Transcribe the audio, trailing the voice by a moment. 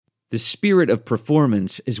The spirit of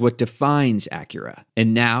performance is what defines Acura.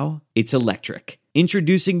 And now, it's electric.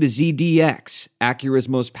 Introducing the ZDX, Acura's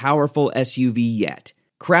most powerful SUV yet.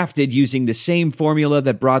 Crafted using the same formula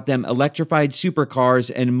that brought them electrified supercars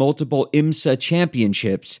and multiple IMSA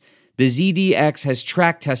championships, the ZDX has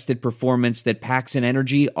track-tested performance that packs an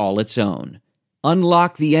energy all its own.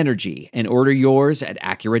 Unlock the energy and order yours at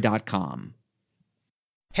Acura.com.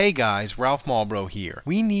 Hey guys, Ralph Malbrough here.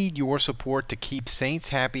 We need your support to keep Saints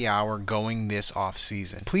Happy Hour going this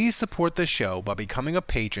off-season. Please support the show by becoming a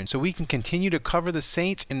patron so we can continue to cover the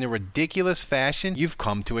Saints in the ridiculous fashion you've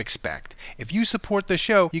come to expect. If you support the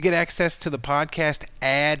show, you get access to the podcast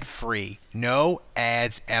ad-free. No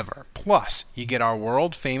ads ever. Plus, you get our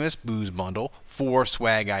world-famous booze bundle, 4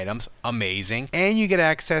 swag items, amazing, and you get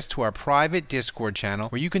access to our private Discord channel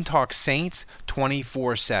where you can talk Saints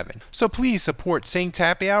 24/7. So please support Saints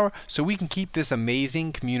Happy Hour so we can keep this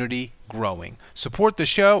amazing community growing. Support the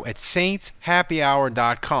show at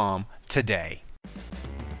saintshappyhour.com today.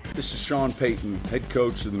 This is Sean Payton, head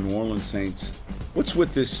coach of the New Orleans Saints. What's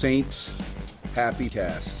with this Saints Happy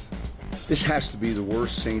Cast? This has to be the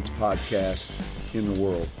worst Saints podcast in the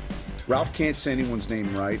world. Ralph can't say anyone's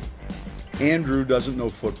name right. Andrew doesn't know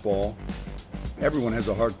football. Everyone has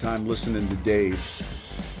a hard time listening to Dave.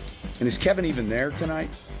 And is Kevin even there tonight?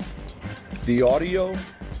 The audio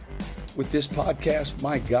with this podcast,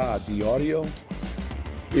 my God, the audio,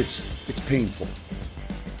 it's painful.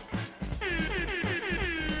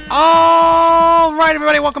 All right,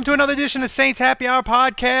 everybody, welcome to another edition of Saints Happy Hour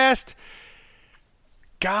podcast.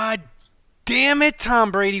 God damn it,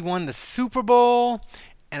 Tom Brady won the Super Bowl,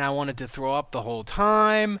 and I wanted to throw up the whole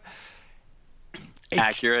time.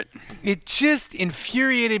 Accurate. It just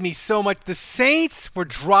infuriated me so much. The Saints were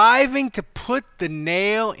driving to put the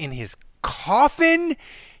nail in his coffin.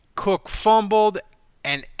 Cook fumbled,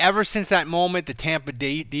 and ever since that moment, the Tampa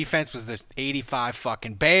defense was the 85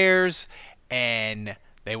 fucking Bears, and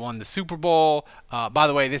they won the Super Bowl. By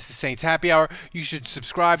the way, this is Saints Happy Hour. You should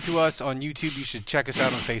subscribe to us on YouTube. You should check us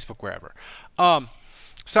out on Facebook, wherever.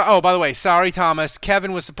 So, by the way, sorry, Thomas.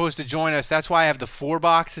 Kevin was supposed to join us. That's why I have the 4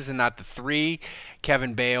 boxes and not the 3.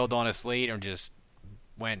 Kevin bailed on us late and just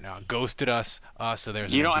went ghosted us. So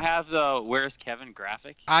there's. You don't have the "Where's Kevin"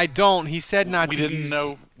 graphic? I don't. He said not to.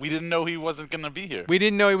 We didn't know he wasn't going to be here. We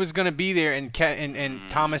didn't know he was going to be there, and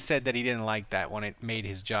Thomas said that he didn't like that when it made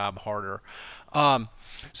his job harder.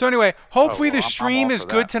 So anyway, hopefully the stream is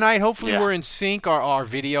good tonight. Hopefully we're in sync, our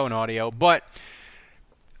video and audio. But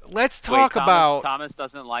let's talk about. Thomas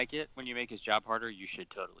doesn't like it when you make his job harder. You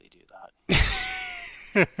should totally do that.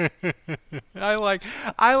 I like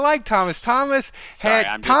Thomas. Thomas Sorry,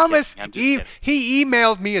 had kidding. He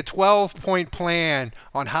emailed me a 12-point plan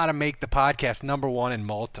on how to make the podcast #1 in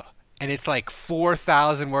Malta. And it's like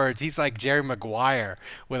 4,000 words. He's like Jerry Maguire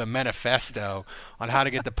with a manifesto on how to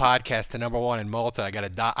get the podcast to #1 in Malta. I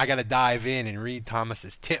gotta dive in and read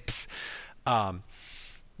Thomas's tips.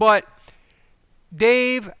 But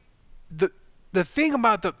Dave, the thing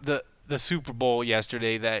about the Super Bowl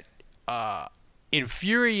yesterday that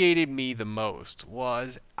infuriated me the most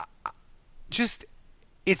was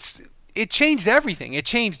it changed everything. It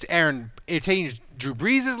changed Drew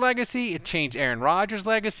Brees' legacy. It changed Aaron Rodgers'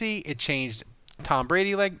 legacy. It changed Tom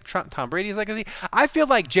Brady's legacy. I feel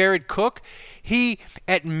like Jared Cook, he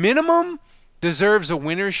at minimum deserves a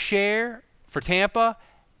winner's share for Tampa,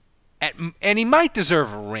 and he might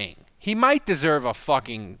deserve a ring. He might deserve a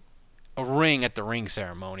ring at the ring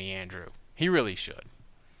ceremony, Andrew. He really should.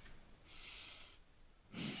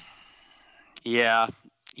 Yeah,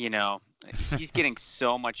 he's getting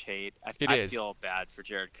so much hate. I feel bad for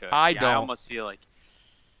Jared Cook. I don't. I almost feel like,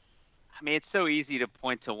 it's so easy to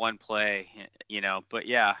point to one play, but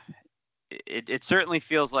yeah, it certainly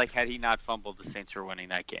feels like had he not fumbled, the Saints were winning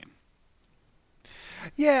that game.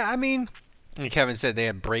 Yeah, and Kevin said they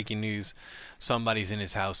have breaking news. Somebody's in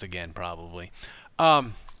his house again, probably.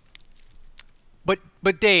 But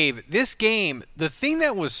Dave, this game, the thing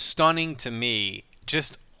that was stunning to me,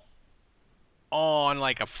 just on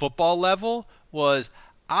like a football level, was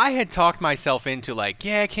I had talked myself into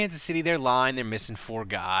Kansas City, they're missing 4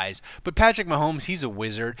 guys. But Patrick Mahomes, he's a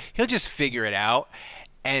wizard. He'll just figure it out.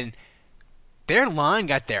 And their line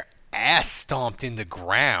got their ass stomped in the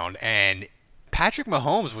ground. And Patrick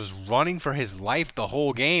Mahomes was running for his life the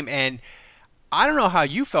whole game. And I don't know how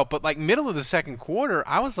you felt, but middle of the second quarter,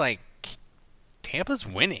 I was like, Tampa's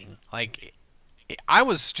winning. I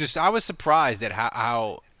was surprised at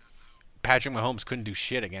how Patrick Mahomes couldn't do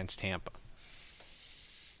shit against Tampa.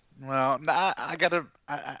 Well,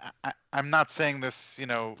 I'm not saying this,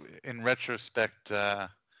 in retrospect. Yeah,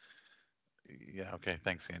 okay,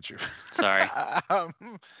 thanks, Andrew. Sorry.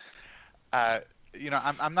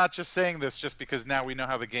 I'm not just saying this just because now we know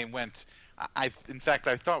how the game went. In fact,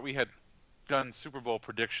 I thought we had done Super Bowl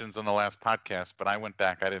predictions on the last podcast, but I went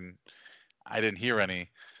back. I didn't hear any.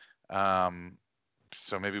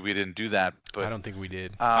 So maybe we didn't do that. But I don't think we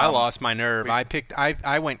did. I lost my nerve.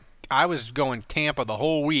 I was going Tampa the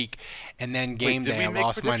whole week, and then game day I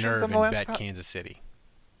lost my nerve and bet Kansas City.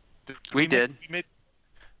 We did.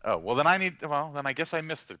 Oh, well, then I guess I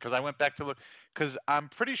missed it because I went back to look. Because I'm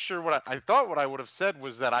pretty sure what I thought what I would have said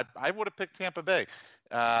was that I would have picked Tampa Bay.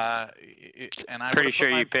 And I pretty sure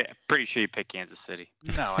you picked Kansas City.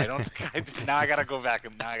 No, I don't think I did. Now I got to go back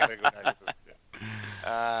and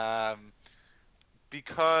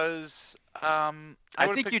because I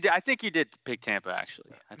think you did pick Tampa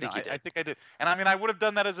actually. I think you did. I think I did. And I mean, I would have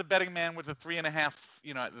done that as a betting man with a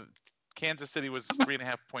 3.5. Kansas City was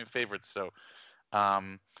 3.5 point favorites, so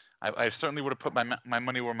I certainly would have put my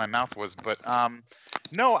money where my mouth was. But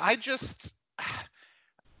no, I just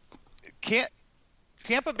can't.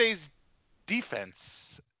 Tampa Bay's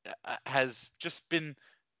defense has just been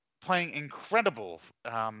playing incredible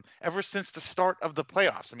ever since the start of the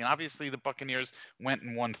playoffs. I mean, obviously the Buccaneers went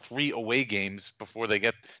and won 3 away games before to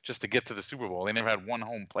get to the Super Bowl. They never had one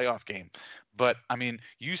home playoff game. But I mean,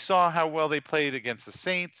 you saw how well they played against the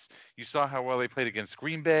Saints. You saw how well they played against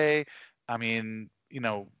Green Bay. I mean,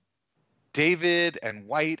 David and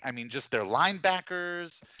White. I mean, just their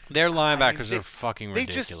linebackers. Their linebackers are fucking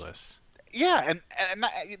ridiculous. Yeah, and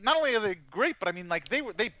not only are they great, but I mean, like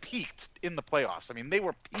they peaked in the playoffs. I mean, they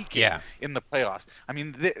were peaking in the playoffs. I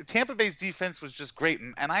mean, Tampa Bay's defense was just great,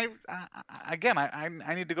 and I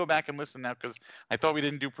need to go back and listen now because I thought we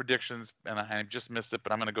didn't do predictions, and I just missed it.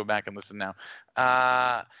 But I'm going to go back and listen now.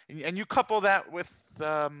 And you couple that with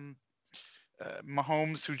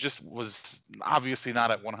Mahomes, who just was obviously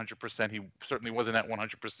not at 100%. He certainly wasn't at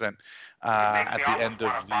 100% at the end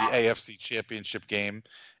of the AFC Championship game.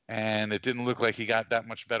 And it didn't look like he got that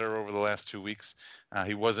much better over the last 2 weeks.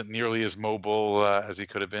 He wasn't nearly as mobile as he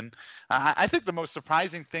could have been. I think the most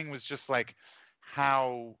surprising thing was just like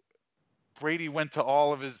how Brady went to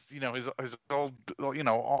all of his old,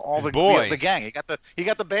 all his the boys. The gang. He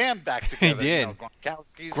got the band back together. He did.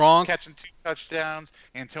 Gronkowski's catching 2 touchdowns.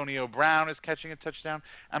 Antonio Brown is catching a touchdown.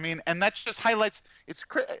 I mean, and that just highlights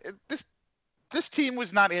This team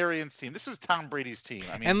was not Arians' team. This was Tom Brady's team.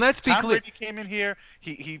 I mean, and let's be Tom clear. Brady came in here.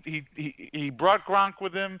 He brought Gronk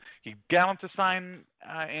with him. He got him to sign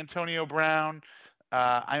Antonio Brown.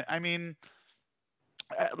 I mean,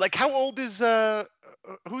 like how old is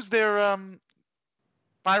who's their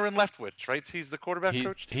Byron Leftwich? Right, he's the quarterback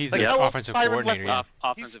coach. He's like, the offensive coordinator.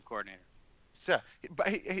 Offensive coordinator.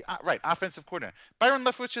 Right, offensive coordinator. Byron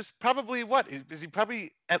Leftwich is probably what? Is he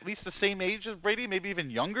probably at least the same age as Brady? Maybe even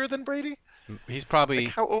younger than Brady? He's probably.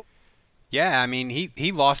 Like how old? Yeah, I mean,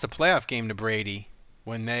 he lost a playoff game to Brady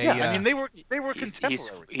when they. Yeah, I mean they were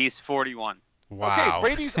contemporaries. He's 41. Wow. Okay,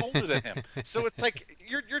 Brady's older than him. So it's like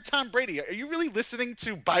you're Tom Brady. Are you really listening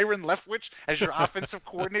to Byron Leftwich as your offensive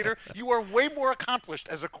coordinator? You are way more accomplished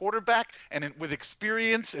as a quarterback and with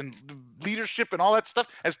experience and leadership and all that stuff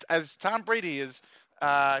as Tom Brady is.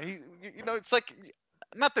 It's like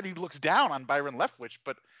not that he looks down on Byron Leftwich,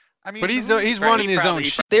 but I mean, but he's running his own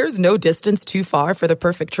shit. There's no distance too far for the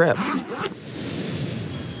perfect trip.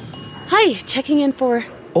 Hi, checking in for...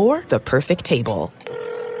 Or the perfect table.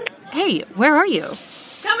 Hey, where are you?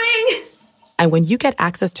 Coming! And when you get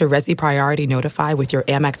access to Resi Priority Notify with your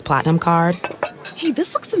Amex Platinum card... Hey,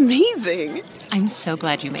 this looks amazing. I'm so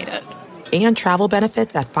glad you made it. And travel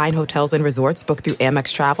benefits at fine hotels and resorts booked through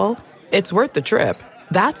Amex Travel, it's worth the trip.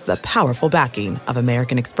 That's the powerful backing of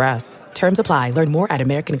American Express. Terms apply. Learn more at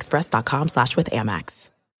americanexpress.com/withAmex.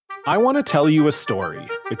 I want to tell you a story.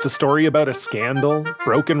 It's a story about a scandal,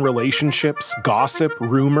 broken relationships, gossip,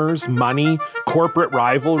 rumors, money, corporate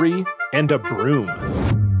rivalry, and a broom.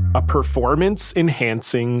 A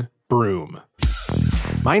performance-enhancing broom.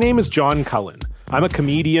 My name is John Cullen. I'm a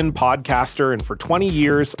comedian, podcaster, and for 20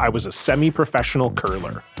 years, I was a semi-professional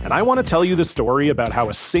curler. And I want to tell you the story about how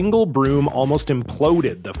a single broom almost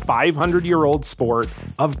imploded the 500-year-old sport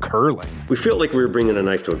of curling. We felt like we were bringing a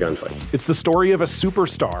knife to a gunfight. It's the story of a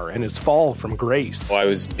superstar and his fall from grace. Well, I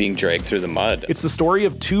was being dragged through the mud. It's the story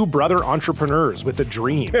of two brother entrepreneurs with a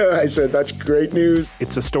dream. I said, that's great news.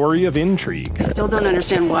 It's a story of intrigue. I still don't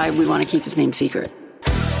understand why we want to keep his name secret.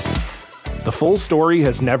 The full story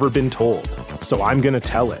has never been told, so I'm going to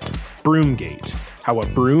tell it. Broomgate, how a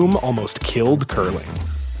broom almost killed curling.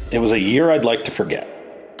 It was a year I'd like to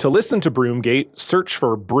forget. To listen to Broomgate, search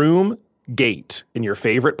for Broomgate in your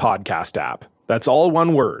favorite podcast app. That's all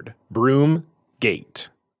one word, Broomgate.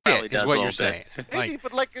 Is what you're saying. Maybe,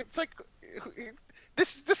 but it's like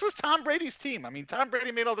This was Tom Brady's team. I mean, Tom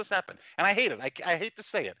Brady made all this happen, and I hate it. I hate to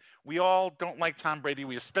say it. We all don't like Tom Brady.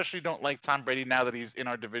 We especially don't like Tom Brady now that he's in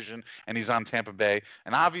our division and he's on Tampa Bay.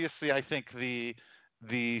 And obviously, I think the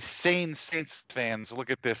sane Saints fans look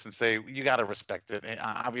at this and say, you got to respect it. And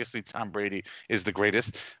obviously, Tom Brady is the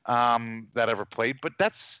greatest that ever played. But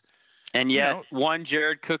that's and yet one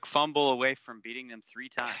Jared Cook fumble away from beating them 3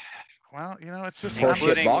 times. Well, it's just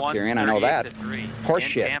horseshit ball carrying. I know that.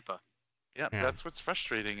 Horseshit. Tampa. Yeah, that's what's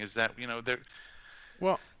frustrating is that they're.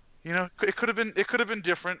 Well, it could have been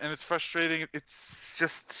different, and it's frustrating. It's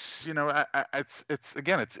just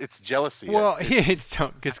it's jealousy. Well,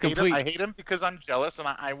 it's complete. I hate him because I'm jealous, and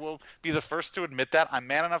I will be the first to admit that. I'm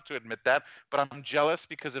man enough to admit that, but I'm jealous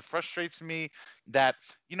because it frustrates me that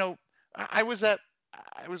I was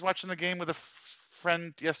watching the game with a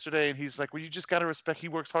friend yesterday, and he's like, well, you just got to respect, he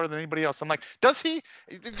works harder than anybody else. I'm like, does he?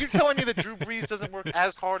 You're telling me that Drew Brees doesn't work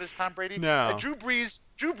as hard as Tom Brady? No. Drew Brees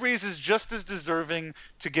is just as deserving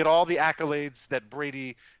to get all the accolades that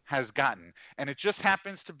Brady has gotten. And it just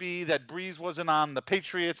happens to be that Brees wasn't on the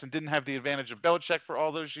Patriots and didn't have the advantage of Belichick for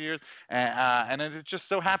all those years. And it just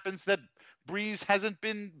so happens that Brees hasn't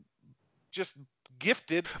been just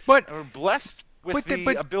gifted or blessed with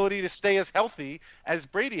the ability to stay as healthy as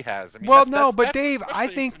Brady has. I mean, Dave, I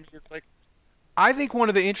think one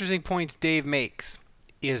of the interesting points Dave makes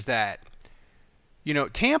is that,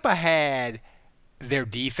 Tampa had their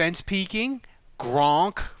defense peaking.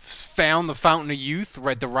 Gronk found the fountain of youth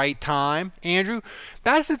at the right time. Andrew,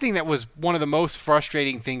 that's the thing that was one of the most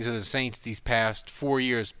frustrating things of the Saints these past 4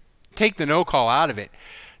 years. Take the no call out of it.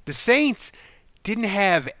 The Saints didn't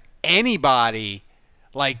have anybody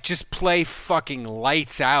just play fucking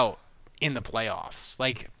lights out in the playoffs.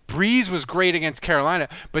 Breeze was great against Carolina,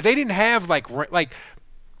 but they didn't have like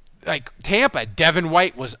Tampa. Devin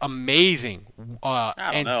White was amazing. I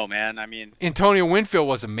don't know, man. I mean, Antonio Winfield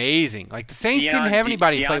was amazing. The Saints didn't have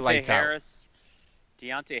anybody play lights out.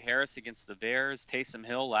 Deontay Harris against the Bears. Taysom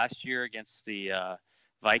Hill last year against the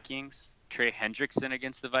Vikings. Trey Hendrickson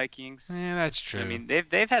against the Vikings. Yeah, that's true. I mean,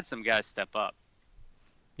 they've had some guys step up.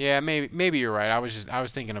 Yeah, maybe you're right. I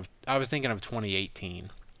was thinking of 2018.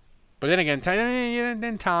 But then again,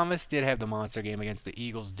 then Thomas did have the monster game against the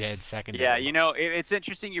Eagles dead second. Yeah, it's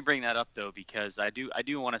interesting you bring that up though, because I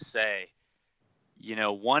do want to say,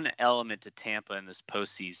 one element to Tampa in this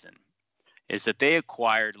postseason is that they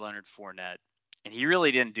acquired Leonard Fournette, and he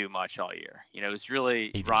really didn't do much all year. It was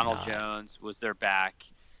really Ronald Jones was their back,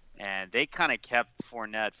 and they kind of kept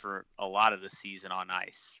Fournette for a lot of the season on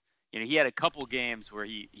ice. He had a couple games where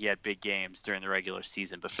he had big games during the regular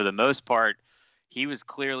season, but for the most part, he was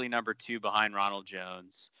clearly number 2 behind Ronald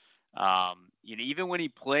Jones. Even when he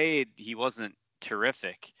played, he wasn't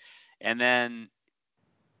terrific. And then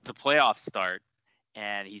the playoffs start,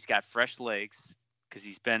 and he's got fresh legs because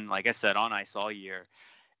he's been, like I said, on ice all year.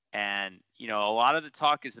 And, a lot of the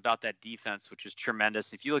talk is about that defense, which is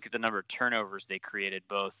tremendous. If you look at the number of turnovers they created,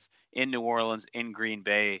 both in New Orleans, in Green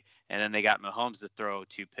Bay, and then they got Mahomes to throw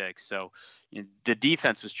 2 picks. So the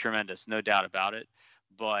defense was tremendous, no doubt about it.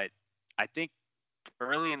 But I think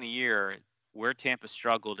early in the year, where Tampa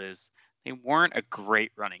struggled is they weren't a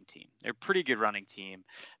great running team. They're a pretty good running team.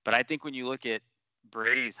 But I think when you look at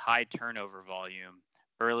Brady's high turnover volume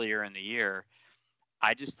earlier in the year,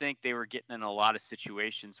 I just think they were getting in a lot of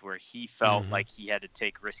situations where he felt like he had to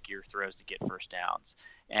take riskier throws to get first downs.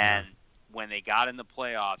 And when they got in the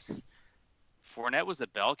playoffs, Fournette was a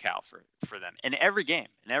bell cow for them. In every game,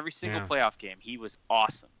 in every single playoff game, he was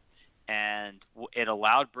awesome. And it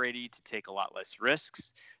allowed Brady to take a lot less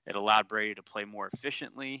risks. It allowed Brady to play more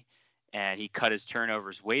efficiently. And he cut his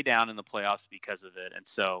turnovers way down in the playoffs because of it. And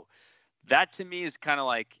so that to me is kind of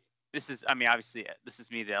like, obviously this is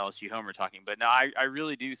me, the LSU homer talking, but no, I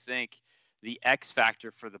really do think the X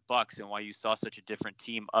factor for the Bucs and why you saw such a different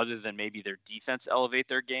team other than maybe their defense elevate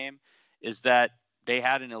their game is that they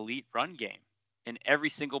had an elite run game in every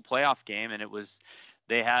single playoff game. And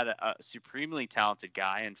they had a supremely talented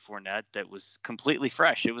guy in Fournette that was completely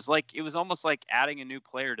fresh. It was almost like adding a new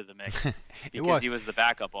player to the mix because he was the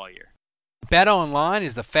backup all year. BetOnline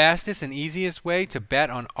is the fastest and easiest way to bet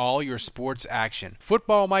on all your sports action.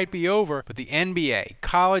 Football might be over, but the NBA,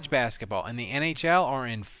 college basketball, and the NHL are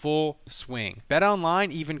in full swing.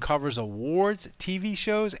 BetOnline even covers awards, TV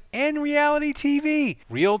shows, and reality TV.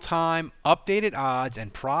 Real-time, updated odds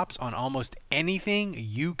and props on almost anything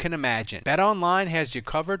you can imagine. BetOnline has you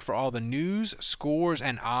covered for all the news, scores,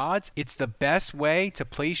 and odds. It's the best way to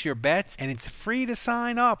place your bets, and it's free to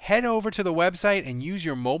sign up. Head over to the website and use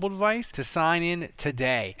your mobile device to sign in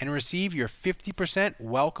today and receive your 50%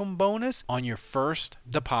 welcome bonus on your first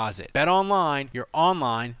deposit. BetOnline, your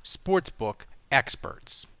online sportsbook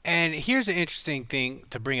experts. And here's an interesting thing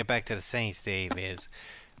to bring it back to the Saints, Dave, is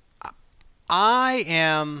I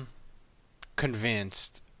am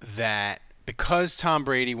convinced that because Tom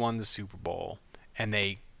Brady won the Super Bowl and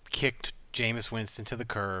they kicked Jameis Winston to the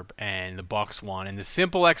curb and the Bucs won, and the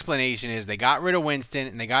simple explanation is they got rid of Winston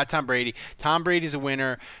and they got Tom Brady. Tom Brady's a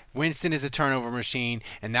winner. Winston is a turnover machine,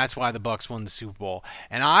 and that's why the Bucs won the Super Bowl.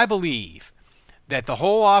 And I believe that the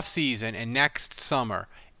whole offseason and next summer,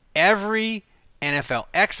 every NFL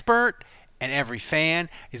expert and every fan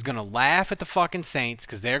is going to laugh at the fucking Saints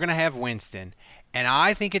because they're going to have Winston. And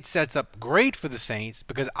I think it sets up great for the Saints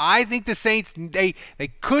because I think the Saints, they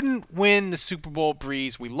couldn't win the Super Bowl.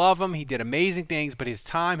 Breeze, we love him. He did amazing things, but his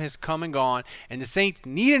time has come and gone. And the Saints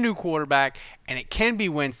need a new quarterback, and it can be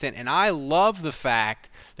Winston. And I love the fact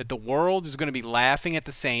that the world is going to be laughing at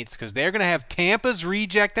the Saints because they're going to have Tampa's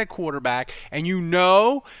reject at quarterback. And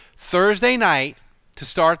Thursday night to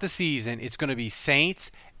start the season, it's going to be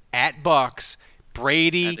Saints at Bucs.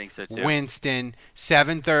 Brady, so Winston,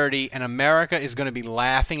 7:30, and America is going to be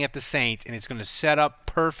laughing at the Saints, and it's going to set up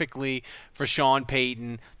perfectly for Sean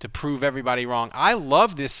Payton to prove everybody wrong. I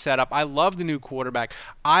love this setup. I love the new quarterback.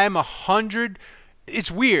 I am 100.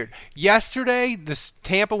 It's weird. Yesterday, the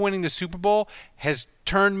Tampa winning the Super Bowl has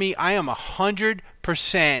turned me. I am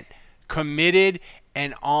 100% committed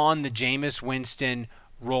and on the Jameis Winston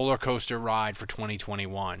roller coaster ride for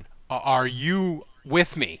 2021. Are you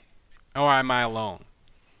with me? Or am I alone?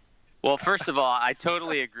 Well, first of all, I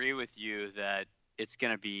totally agree with you that it's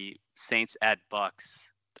going to be Saints at Bucs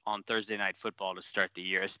on Thursday Night Football to start the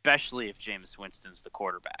year, especially if Jameis Winston's the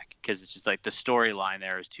quarterback, because it's just like the storyline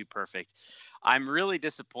there is too perfect. I'm really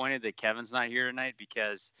disappointed that Kevin's not here tonight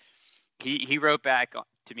because he wrote back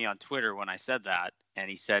to me on Twitter when I said that, and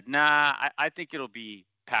he said, nah, I think it'll be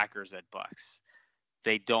Packers at Bucs.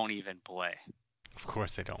 They don't even play. Of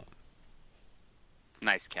course they don't.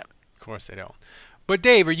 Nice, Kevin. Of course they don't. But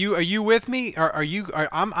Dave, are you with me?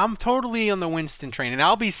 I'm totally on the Winston train, and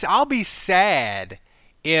I'll be sad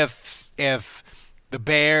if the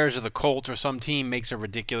Bears or the Colts or some team makes a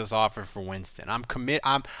ridiculous offer for Winston. I'm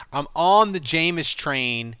on the Jameis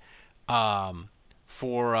train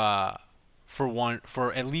for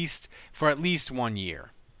at least 1 year.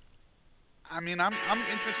 I mean, I'm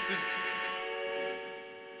interested.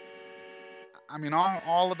 I mean, I'm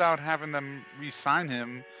all about having them re-sign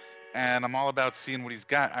him. And I'm all about seeing what he's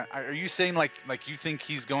got. Are you saying like you think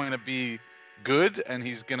he's going to be good and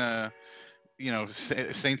he's going to,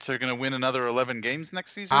 Saints are going to win another 11 games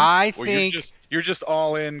next season? I think you're just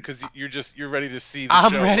all in because you're ready to see the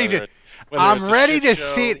I'm show. I'm ready to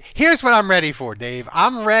see it. Here's what I'm ready for, Dave.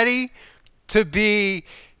 I'm ready to be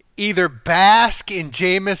either bask in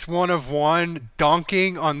Jameis 1 of 1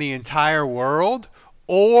 dunking on the entire world,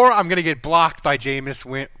 or I'm going to get blocked by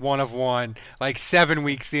Jameis 1 of 1 like 7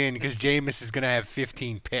 weeks in because Jameis is going to have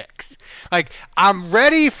 15 picks. Like, I'm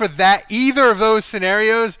ready for that. Either of those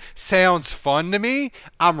scenarios sounds fun to me.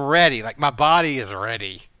 I'm ready. Like, my body is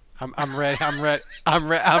ready. I'm ready.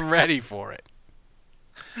 I'm ready for it.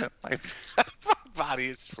 My body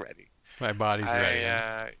is ready. My body's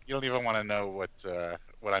ready. You don't even want to know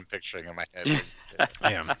what I'm picturing in my head.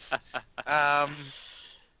 I am.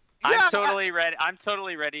 I'm totally ready. I'm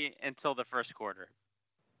totally ready until the first quarter.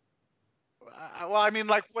 Well, I mean,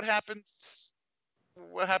 like, what happens?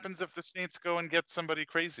 What happens if the Saints go and get somebody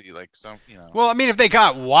crazy, like some, Well, I mean, if they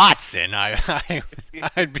got Watson, I'd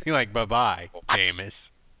be like, bye-bye, Jameis.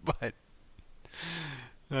 But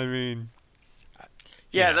I mean,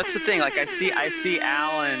 yeah, that's the thing. Like, I see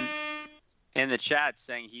Alan in the chat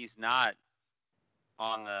saying he's not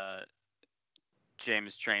on the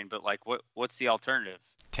Jameis train, but like, what's the alternative?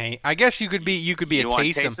 I guess you could be a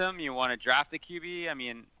Taysom. You want to draft a QB? I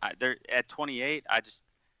mean, they're at 28.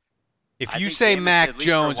 If you say Mac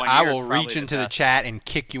Jones, I will reach into the chat and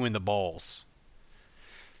kick you in the balls.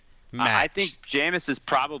 I think Jameis is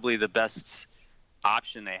probably the best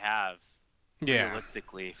option they have,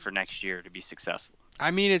 realistically, for next year to be successful.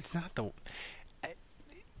 I mean, it's not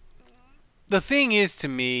the thing is, to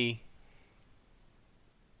me,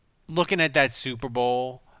 looking at that Super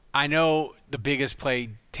Bowl, I know the biggest play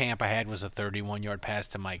Tampa had was a 31-yard pass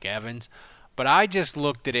to Mike Evans, but I just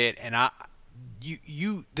looked at it and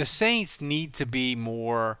the Saints need to be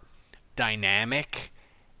more dynamic,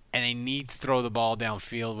 and they need to throw the ball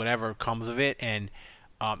downfield, whatever comes of it. And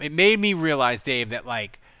it made me realize, Dave, that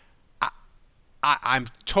like I'm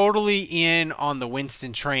totally in on the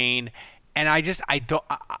Winston train, and I don't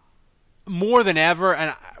more than ever,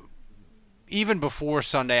 and even before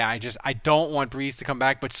Sunday, I don't want Breeze to come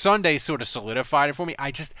back, but Sunday sort of solidified it for me.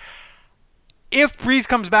 if Brees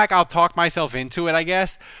comes back, I'll talk myself into it, I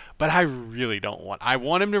guess. But I really don't want. I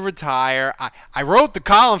want him to retire. I wrote the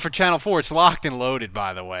column for Channel 4. It's locked and loaded,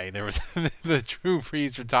 by the way. There was the Drew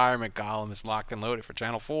Brees retirement column is locked and loaded for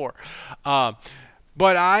Channel 4.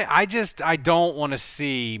 But I don't want to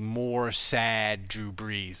see more sad Drew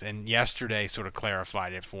Brees. And yesterday sort of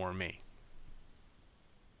clarified it for me.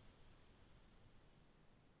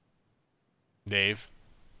 Dave?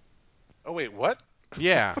 Oh, wait, what?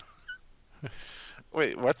 Yeah.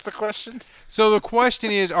 Wait, what's the question? So the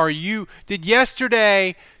question is, did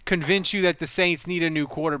yesterday convince you that the Saints need a new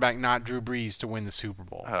quarterback, not Drew Brees, to win the Super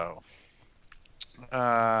Bowl? Oh.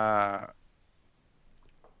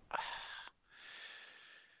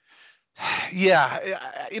 Yeah,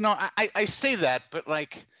 I say that, but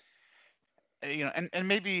like, and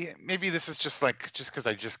maybe this is just because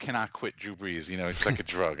I just cannot quit Drew Brees. It's like a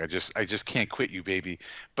drug. I just can't quit you, baby.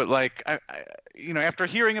 But like, after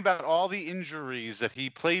hearing about all the injuries that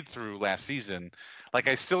he played through last season, like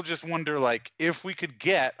I still just wonder, like, if we could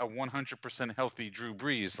get a 100% healthy Drew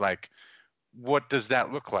Brees, like, what does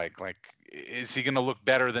that look like? Like, is he going to look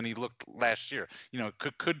better than he looked last year?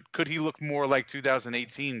 Could he look more like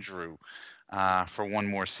 2018 Drew for one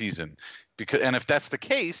more season? And if that's the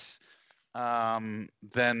case, then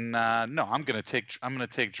no, I'm gonna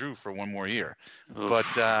take Drew for one more year. Oof.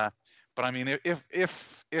 But I mean,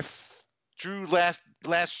 if Drew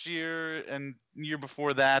last year and year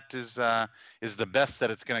before that is the best that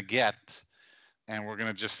it's gonna get, and we're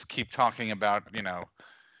gonna just keep talking about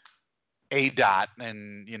ADOT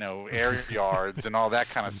and air yards and all that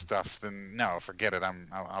kind of stuff, then no, forget it.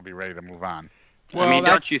 I'll be ready to move on. Well, I mean,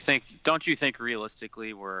 don't you think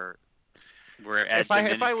realistically we're at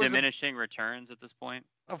diminishing returns at this point?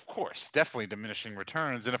 Of course, definitely diminishing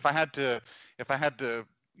returns. And if I had to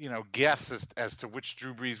guess as to which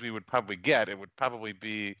Drew Brees we would probably get, it would probably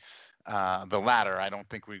be the latter. I don't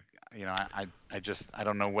think we, I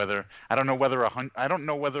don't know whether a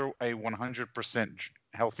 100%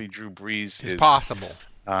 healthy Drew Brees is possible.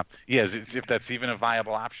 If that's even a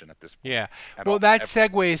viable option at this point. Yeah. Well, that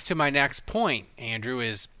segues to my next point, Andrew,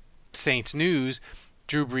 is Saints news.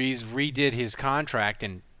 Drew Brees redid his contract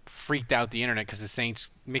and freaked out the internet because the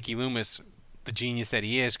Saints, Mickey Loomis, the genius that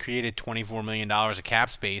he is, created $24 million of cap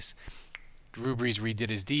space. Drew Brees redid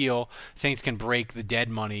his deal. Saints can break the dead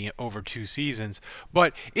money over 2 seasons.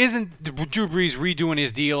 But isn't Drew Brees redoing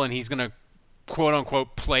his deal and he's going to,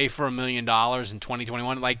 quote-unquote, play for $1 million in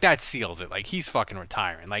 2021? Like, that seals it. Like, he's fucking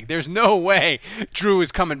retiring. Like, there's no way Drew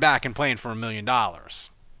is coming back and playing for $1 million.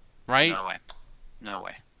 Right? No way.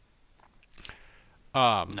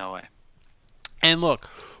 No way. And look,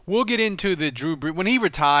 we'll get into the Drew Brees. When he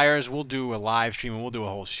retires, we'll do a live stream and we'll do a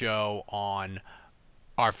whole show on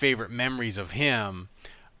our favorite memories of him.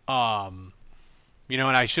 And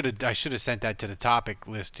I should have sent that to the topic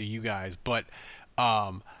list to you guys. But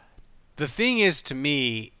the thing is, to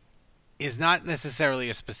me, is not necessarily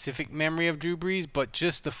a specific memory of Drew Brees, but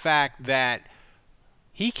just the fact that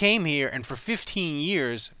he came here and for 15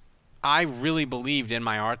 years, I really believed in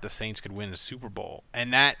my heart the Saints could win the Super Bowl.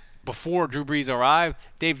 And that before Drew Brees arrived,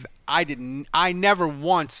 Dave, I never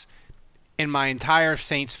once in my entire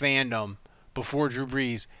Saints fandom before Drew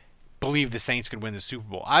Brees believed the Saints could win the Super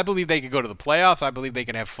Bowl. I believe they could go to the playoffs. I believe they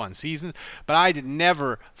could have fun seasons. But I did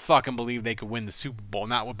never fucking believe they could win the Super Bowl.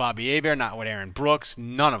 Not with Bobby Hebert, not with Aaron Brooks,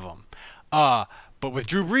 none of them. But with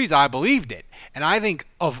Drew Brees, I believed it. And I think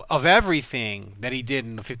of everything that he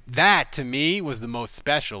did that to me was the most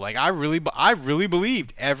special. Like, I really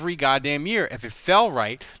believed every goddamn year, if it fell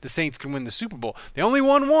right, the Saints could win the Super Bowl. They only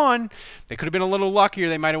won 1. They could have been a little luckier.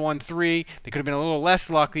 They might have won 3. They could have been a little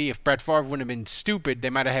less lucky. If Brett Favre wouldn't have been stupid,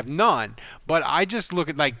 they might have none. But I just look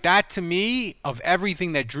at, like, that to me, of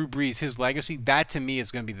everything that Drew Brees, his legacy, that to me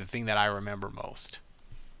is going to be the thing that I remember most.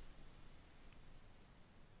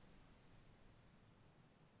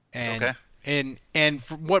 And okay. And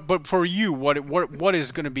for you, what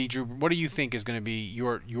is going to be Drew? What do you think is going to be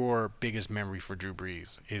your biggest memory for Drew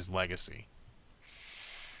Brees, his legacy?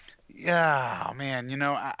 Yeah, man.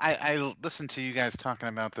 I listened to you guys talking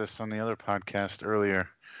about this on the other podcast earlier.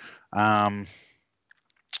 I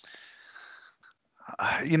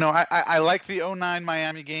like the 2009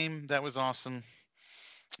 Miami game. That was awesome.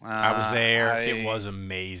 I was there. It was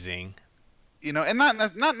amazing. And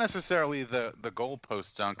not necessarily the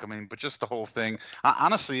goalpost dunk. I mean, but just the whole thing.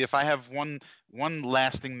 Honestly, if I have one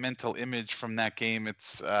lasting mental image from that game,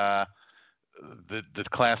 it's the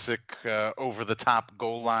classic over the top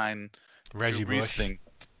goal line Reggie Drew Brees Bush thing.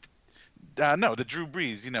 No, the Drew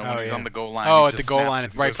Brees. When he's on the goal line. Oh, at the goal line,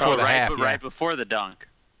 right before the half. Right before the dunk.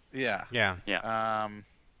 Yeah. Yeah. In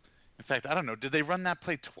fact, I don't know. Did they run that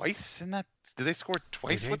play twice in that? Did they score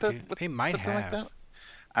twice with they might something have. like that?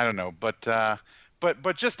 I don't know,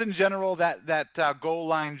 but just in general, that goal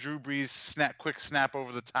line Drew Brees quick snap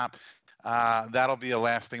over the top, that'll be a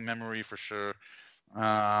lasting memory for sure.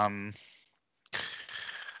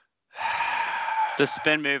 The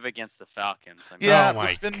spin move against the Falcons. The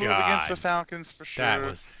spin move against the Falcons for sure. That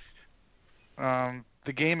was.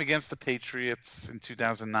 The game against the Patriots in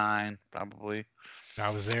 2009, probably. I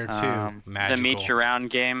was there too. Magical. The meet around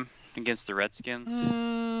game against the Redskins.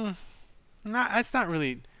 That's not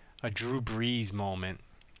really a Drew Brees moment.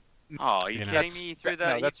 Oh, are you kidding me? He threw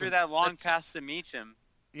that long pass to Meacham.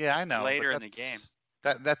 Yeah, I know. Later in the game.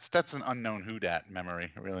 That's an unknown whodunit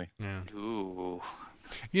memory, really. Yeah. Ooh.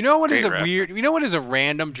 You know what is a weird? You know what is a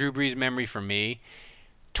random Drew Brees memory for me?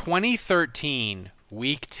 2013,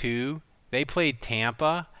 week 2, they played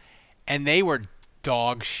Tampa, and they were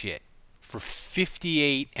dog shit for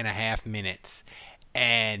 58.5 minutes,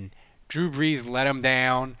 and Drew Brees let them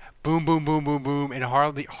down. Boom, boom, boom, boom, boom, and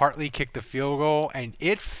Hartley kicked the field goal, and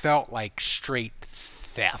it felt like straight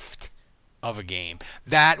theft of a game.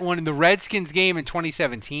 That one in the Redskins game in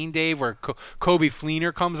 2017, Dave, where Kobe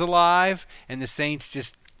Fleener comes alive and the Saints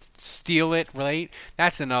just steal it, right?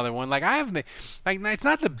 That's another one. Like it's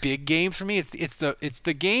not the big games for me. It's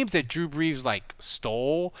the games that Drew Brees like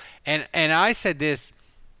stole. And I said this,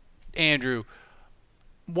 Andrew,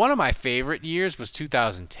 one of my favorite years was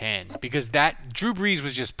 2010 because that Drew Brees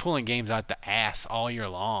was just pulling games out the ass all year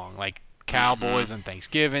long. Like Cowboys on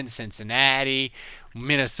Thanksgiving, Cincinnati,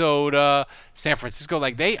 Minnesota, San Francisco.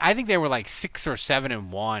 I think they were like 6 or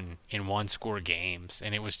 7-1 in one-score games,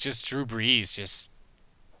 and it was just Drew Brees just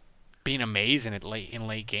being amazing in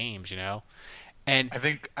late games, you know. And I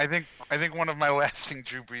think one of my lasting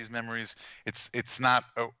Drew Brees memories. It's not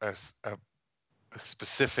a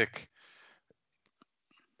specific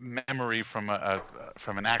memory from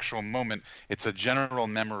an actual moment. It's a general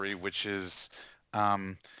memory, which is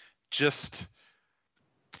just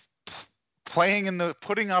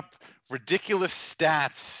putting up ridiculous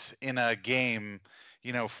stats in a game,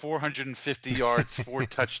 450 yards, 4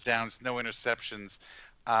 touchdowns, no interceptions,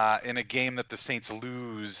 in a game that the Saints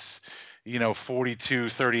lose,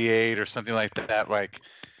 42-38 or something like that. Like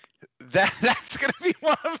that's going to be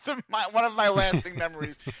one of my lasting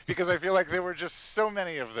memories because I feel like there were just so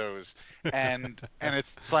many of those, and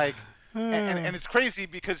it's like. And it's crazy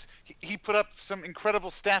because he put up some incredible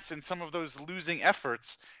stats in some of those losing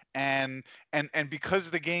efforts, and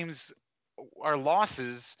because the games are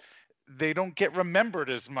losses, they don't get remembered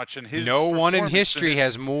as much. And his no one in history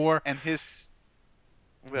has more. And his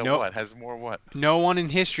what has more what? No one in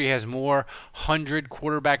history has more 100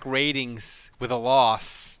 quarterback ratings with a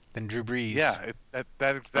loss than Drew Brees. Yeah,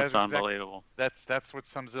 that's unbelievable. That's what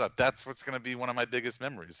sums it up. That's what's going to be one of my biggest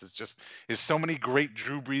memories. Is so many great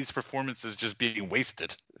Drew Brees performances just being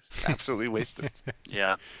wasted, absolutely wasted.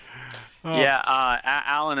 Yeah, yeah.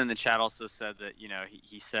 Alan in the chat also said that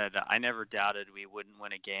he said I never doubted we wouldn't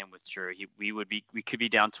win a game with Drew. We could be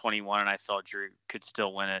down 21, and I thought Drew could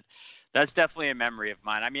still win it. That's definitely a memory of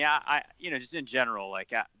mine. I mean, I just in general,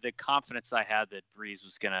 like the confidence I had that Brees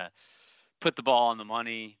was gonna put the ball on the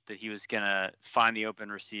money, that he was going to find the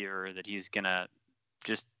open receiver, that he's going to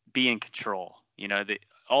just be in control, the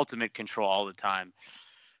ultimate control all the time.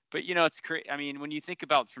 But, it's crazy. I mean, when you think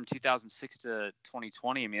about from 2006 to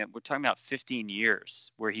 2020, I mean, we're talking about 15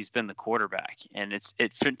 years where he's been the quarterback. And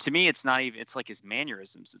to me, it's not even, it's like his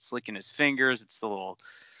mannerisms. It's licking his fingers. It's the little,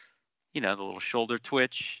 the little shoulder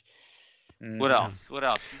twitch. Mm-hmm. What else?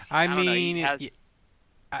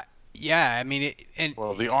 Yeah, I mean,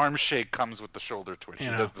 the arm shake comes with the shoulder twitch. He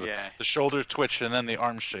does the shoulder twitch and then the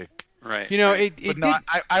arm shake. Right.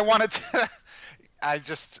 I wanted to. I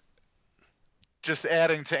just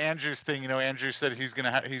adding to Andrew's thing. Andrew said he's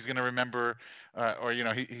gonna remember,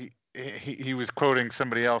 he was quoting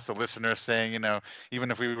somebody else, a listener, saying, even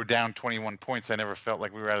if we were down 21 points, I never felt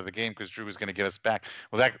like we were out of the game because Drew was going to get us back.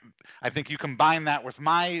 Well, I think you combine that with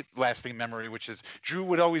my lasting memory, which is Drew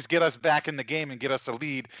would always get us back in the game and get us a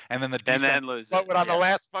lead, and then the defense would lose it on the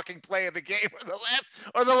last fucking play of the game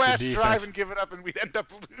or the last drive and give it up, and we'd end up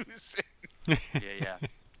losing. Yeah.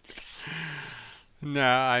 No,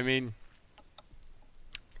 I mean,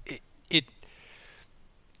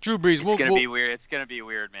 Drew Brees. It's gonna be weird. It's gonna be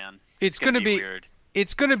weird, man. It's gonna be weird.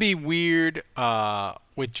 It's gonna be weird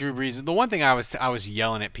with Drew Brees. The one thing I was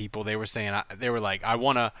yelling at people. They were saying they were like, I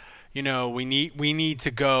wanna, we need to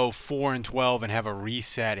go 4-12 and have a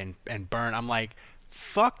reset and burn. I'm like,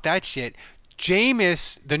 fuck that shit.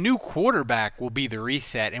 Jameis, the new quarterback, will be the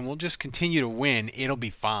reset, and we'll just continue to win. It'll be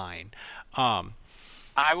fine. I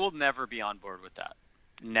will never be on board with that.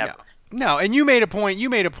 Never. No, and you made a point. You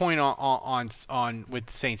made a point on with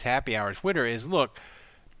Saints Happy Hour Twitter is look,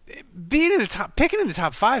 being in the top, picking in the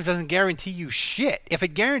top 5 doesn't guarantee you shit. If it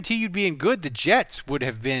guaranteed you being good, the Jets would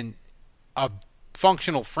have been a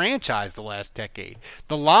functional franchise the last decade.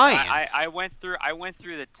 The Lions. I went through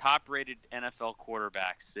the top-rated NFL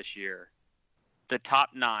quarterbacks this year, the top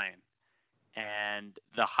 9, and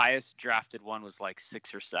the highest drafted one was like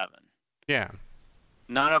 6 or 7. Yeah.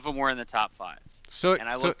 None of them were in the top 5.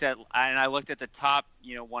 I looked at the top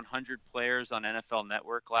 100 players on NFL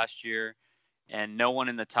Network last year, and no one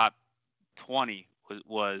in the top 20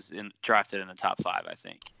 was drafted in the top 5. I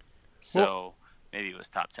think. So maybe it was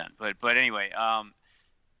top 10. But anyway,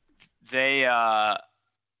 this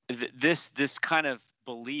kind of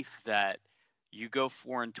belief that you go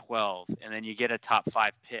 4-12 and then you get a top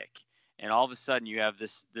 5 pick, and all of a sudden you have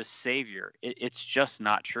this savior. It's just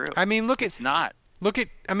not true. I mean, it's not.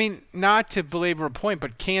 Not to belabor a point,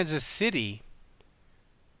 but Kansas City,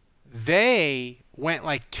 they went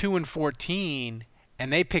like 2-14,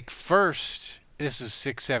 and they picked first. This is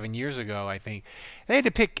 6-7 years ago, I think. They had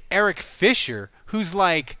to pick Eric Fisher, who's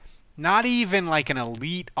like not even like an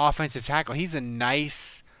elite offensive tackle. He's a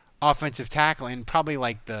nice offensive tackle in probably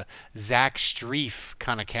like the Zach Strief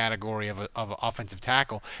kind of category of an offensive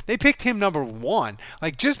tackle. They picked him number 1.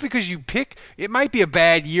 Like, just because you pick, it might be a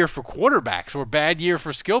bad year for quarterbacks or a bad year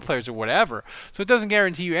for skill players or whatever. So it doesn't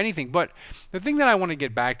guarantee you anything. But the thing that I want to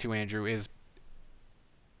get back to, Andrew, is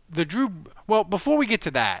before we get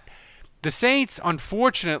to that, the Saints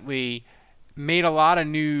unfortunately made a lot of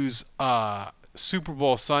news Super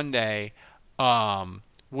Bowl Sunday,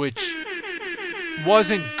 which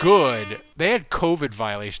wasn't good. They had COVID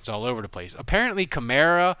violations all over the place. Apparently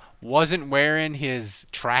Kamara wasn't wearing his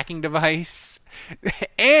tracking device.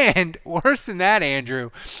 And worse than that,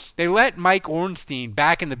 Andrew, they let Mike Ornstein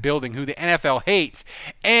back in the building, who the NFL hates.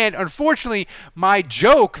 And unfortunately, my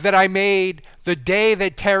joke that I made the day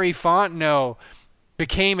that Terry Fontenot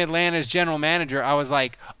became Atlanta's general manager, I was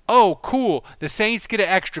like, oh, cool, the Saints get an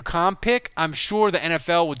extra comp pick. I'm sure the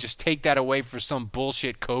NFL will just take that away for some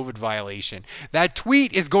bullshit COVID violation. That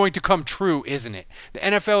tweet is going to come true, isn't it? The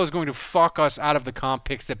NFL is going to fuck us out of the comp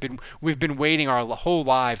picks that we've been waiting our whole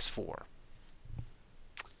lives for.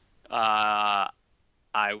 I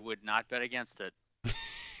would not bet against it.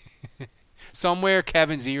 Somewhere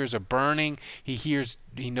Kevin's ears are burning. He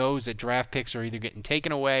knows that draft picks are either getting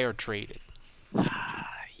taken away or traded.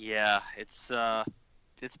 Yeah, it's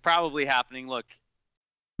probably happening. Look,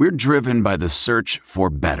 we're driven by the search for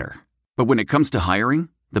better. But when it comes to hiring,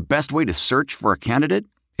 the best way to search for a candidate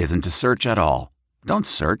isn't to search at all. Don't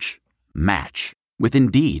search, match with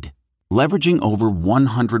Indeed. Leveraging over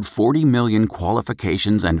 140 million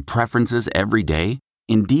qualifications and preferences every day,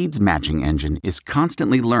 Indeed's matching engine is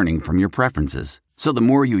constantly learning from your preferences. So the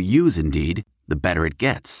more you use Indeed, the better it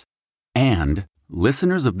gets. And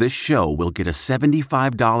listeners of this show will get a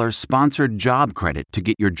 $75 sponsored job credit to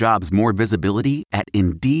get your jobs more visibility at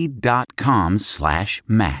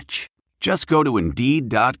Indeed.com/match. Just go to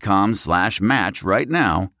Indeed.com/match right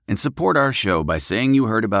now and support our show by saying you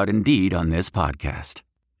heard about Indeed on this podcast.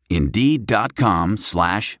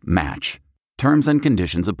 Indeed.com/match. Terms and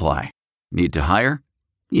conditions apply. Need to hire?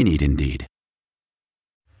 You need Indeed.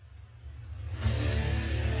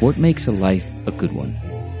 What makes a life a good one?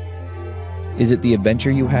 Is it the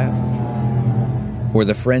adventure you have? Or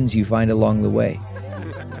the friends you find along the way?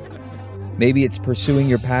 Maybe it's pursuing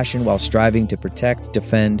your passion while striving to protect,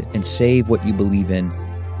 defend, and save what you believe in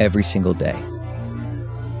every single day.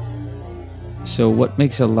 So what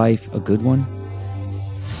makes a life a good one?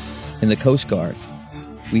 In the Coast Guard,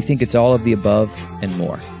 we think it's all of the above and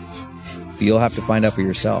more. But you'll have to find out for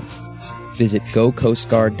yourself. Visit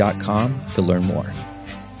GoCoastGuard.com to learn more.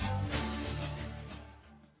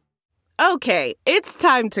 Okay, it's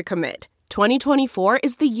time to commit. 2024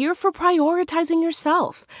 is the year for prioritizing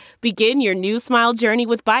yourself. Begin your new smile journey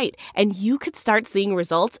with Byte, and you could start seeing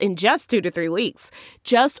results in just 2 to 3 weeks.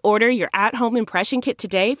 Just order your at-home impression kit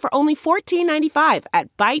today for only $14.95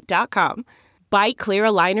 at Byte.com. Byte Clear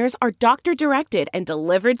aligners are doctor-directed and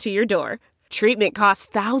delivered to your door. Treatment costs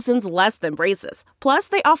thousands less than braces. Plus,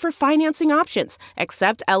 they offer financing options,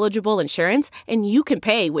 accept eligible insurance, and you can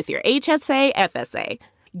pay with your HSA FSA.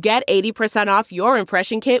 Get 80% off your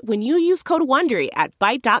impression kit when you use code WONDERY at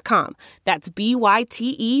Byte.com. That's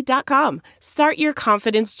BYTE.com. Start your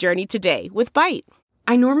confidence journey today with Byte.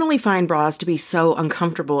 I normally find bras to be so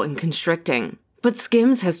uncomfortable and constricting, but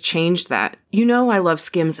Skims has changed that. You know I love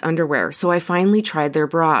Skims underwear, so I finally tried their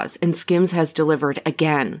bras, and Skims has delivered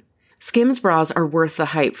again. Skims bras are worth the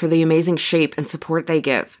hype for the amazing shape and support they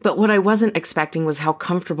give, but what I wasn't expecting was how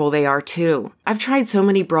comfortable they are too. I've tried so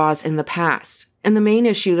many bras in the past, and the main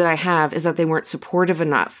issue that I have is that they weren't supportive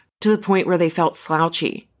enough, to the point where they felt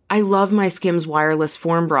slouchy. I love my Skims wireless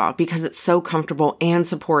form bra because it's so comfortable and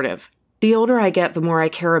supportive. The older I get, the more I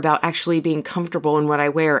care about actually being comfortable in what I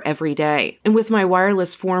wear every day. And with my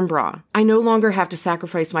wireless form bra, I no longer have to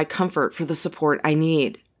sacrifice my comfort for the support I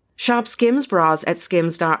need. Shop Skims bras at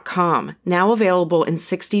skims.com, now available in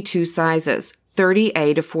 62 sizes,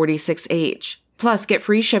 30A to 46H. Plus, get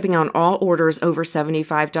free shipping on all orders over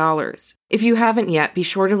 $75. If you haven't yet, be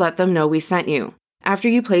sure to let them know we sent you. After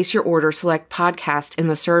you place your order, select Podcast in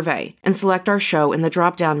the survey, and select our show in the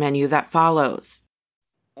drop-down menu that follows.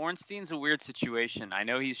 Ornstein's a weird situation. I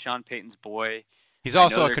know he's Sean Payton's boy. He's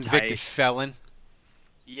also a convicted felon.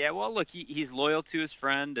 Yeah, well, look, he's loyal to his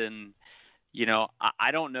friend, and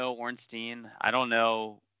I don't know Ornstein. I don't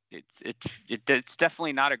know. It's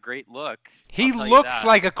definitely not a great look. He looks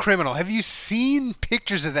like a criminal. Have you seen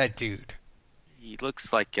pictures of that dude? He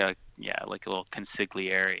looks like a little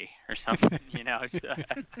consigliere or something,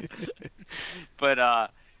 But I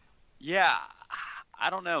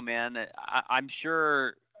don't know, man. I'm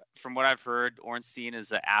sure from what I've heard, Ornstein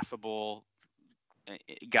is an affable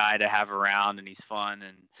guy to have around, and he's fun,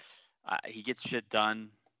 and he gets shit done.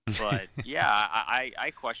 But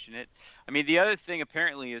I question it. I mean, the other thing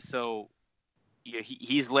apparently is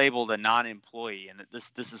he's labeled a non-employee, and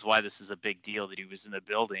this is why this is a big deal that he was in the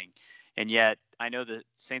building. And yet I know the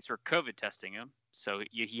Saints were COVID testing him, so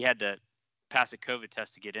he had to pass a COVID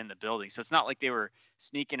test to get in the building. So it's not like they were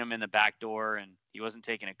sneaking him in the back door and he wasn't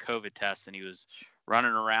taking a COVID test and he was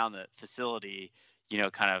running around the facility,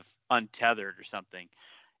 kind of untethered or something.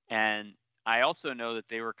 And I also know that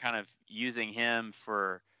they were kind of using him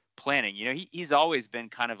for planning. He's always been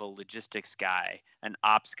kind of a logistics guy, an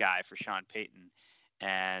ops guy for Sean Payton.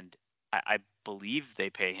 And I believe they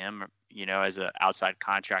pay him, as an outside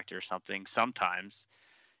contractor or something sometimes.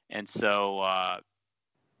 And so,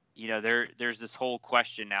 there's this whole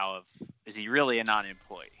question now of, is he really a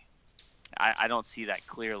non-employee? I don't see that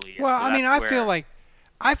clearly. Well, so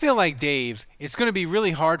I feel like, Dave, it's going to be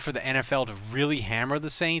really hard for the NFL to really hammer the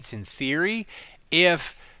Saints in theory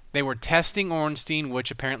if they were testing Ornstein,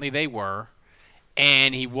 which apparently they were,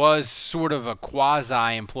 and he was sort of a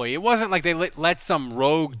quasi-employee. It wasn't like they let some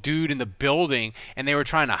rogue dude in the building and they were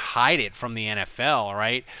trying to hide it from the NFL,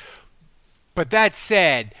 right? But that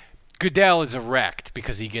said, Goodell is erect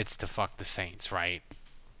because he gets to fuck the Saints, right?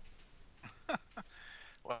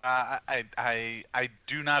 Well, I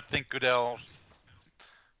do not think Goodell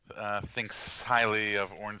thinks highly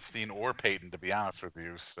of Ornstein or Payton, to be honest with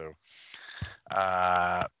you. So,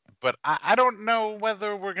 but I don't know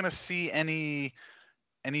whether we're going to see any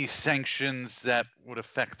sanctions that would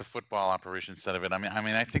affect the football operation side of it. I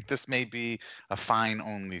mean, I think this may be a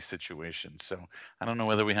fine-only situation. So I don't know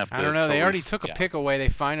whether we have to. I don't know. They already took a pick away. They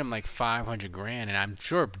fined him like $500,000, and I'm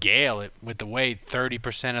sure Gail, with the way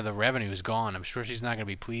 30% of the revenue is gone, I'm sure she's not going to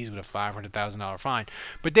be pleased with a $500,000 fine.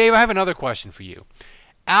 But Dave, I have another question for you.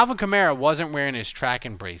 Alvin Kamara wasn't wearing his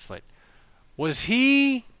tracking bracelet. Was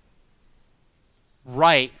he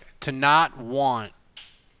right to not want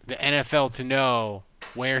the NFL to know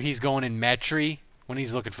where he's going in Metri when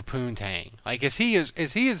he's looking for Poontang? Like, is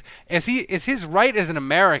his right as an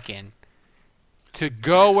American to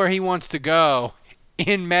go where he wants to go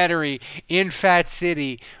in Metairie, in Fat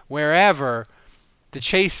City, wherever, to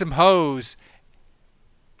chase some hoes?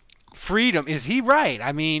 Freedom. Is he right?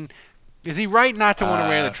 I mean, is he right not to want to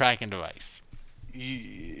wear the tracking device?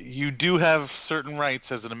 You do have certain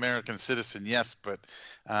rights as an American citizen, yes, but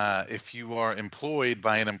if you are employed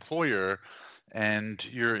by an employer and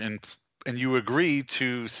you agree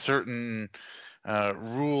to certain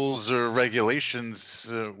rules or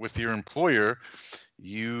regulations with your employer,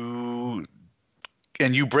 you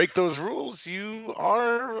break those rules, you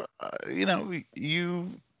are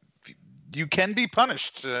you can be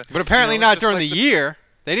punished. But apparently not during the year.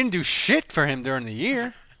 They didn't do shit for him during the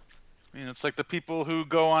year. It's like the people who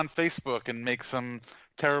go on Facebook and make some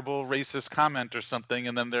terrible racist comment or something,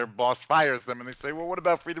 and then their boss fires them, and they say, well, what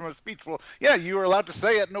about freedom of speech? Well, yeah, you are allowed to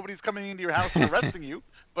say it. Nobody's coming into your house and arresting you,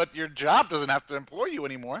 but your job doesn't have to employ you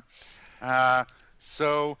anymore.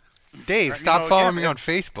 So, Dave, stop following me on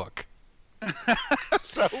Facebook.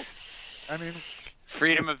 So, I mean,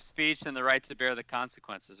 freedom of speech and the right to bear the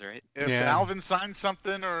consequences, right? If Alvin signs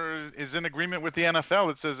something or is in agreement with the NFL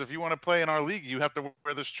that says if you want to play in our league, you have to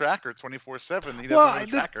wear this tracker 24/7. He doesn't wear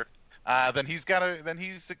the tracker. Then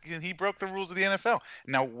he broke the rules of the NFL.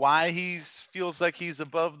 Now, why he feels like he's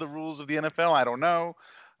above the rules of the NFL, I don't know.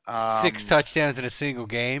 6 touchdowns in a single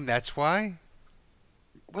game. That's why.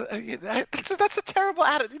 Well, that's a terrible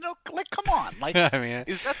attitude. Come on. I mean,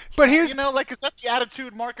 is that? But here's, is that the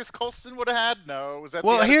attitude Marcus Colston would have had? No. Is that?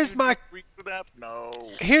 Well, the here's my. No.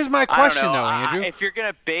 Here's my question, though, Andrew. If you're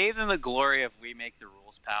gonna bathe in the glory of We Make the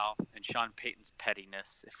Rules, pal, and Sean Payton's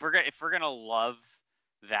pettiness, if we're gonna love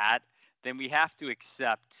that, then we have to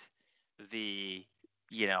accept the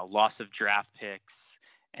loss of draft picks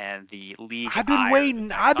and the league. I've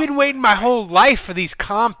been waiting my whole life for these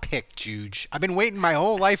comp pick, Juge. I've been waiting my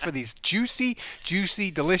whole life for these juicy,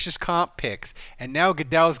 delicious comp picks, and now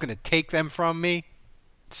Goodell's going to take them from me.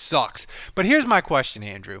 It sucks. But here's my question,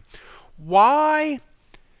 Andrew. Why,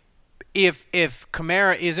 if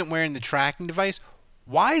Kamara isn't wearing the tracking device,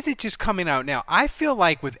 why is it just coming out now? I feel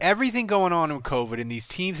like with everything going on with COVID and these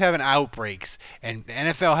teams having outbreaks and the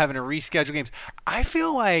NFL having to reschedule games, I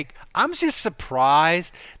feel like I'm just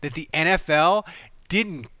surprised that the NFL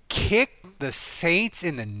didn't kick the Saints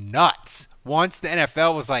in the nuts once the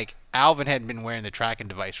NFL was like, Alvin hadn't been wearing the tracking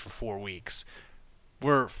device for 4 weeks.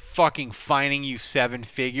 We're fucking fining you 7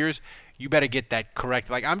 figures. You better get that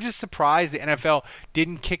correct. Like, I'm just surprised the NFL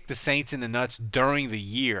didn't kick the Saints in the nuts during the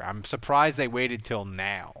year. I'm surprised they waited till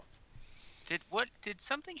now. Did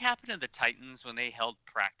something happen to the Titans when they held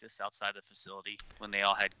practice outside the facility when they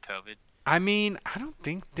all had COVID? I mean, I don't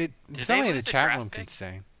think that somebody in the chat room could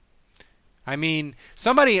say. I mean,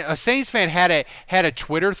 a Saints fan had a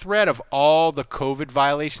Twitter thread of all the COVID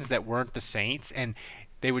violations that weren't the Saints, and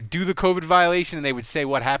they would do the COVID violation and they would say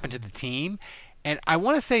what happened to the team. And I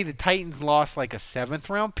want to say the Titans lost like a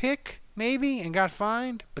 7th-round pick, maybe, and got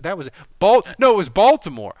fined. But that was it was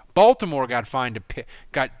Baltimore. Baltimore got fined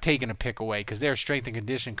got taken a pick away because their strength and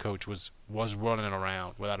condition coach was running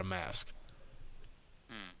around without a mask.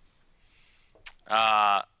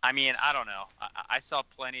 I mean, I don't know. I saw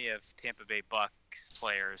plenty of Tampa Bay Bucks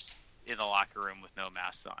players in the locker room with no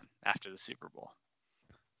masks on after the Super Bowl.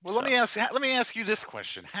 Well, let me ask you this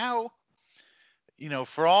question: how,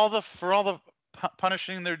 for all the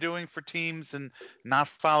punishing they're doing for teams and not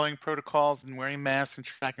following protocols and wearing masks and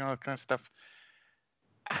tracking all that kind of stuff,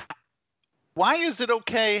 why is it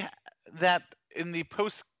okay that in the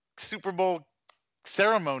post Super Bowl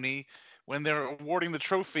ceremony, when they're awarding the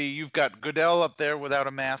trophy, you've got Goodell up there without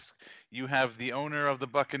a mask, you have the owner of the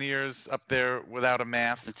Buccaneers up there without a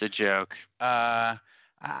mask? It's a joke. I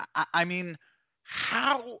mean,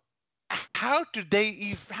 how could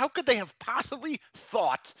they have possibly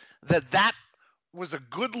thought that was a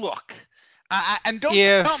good look? And don't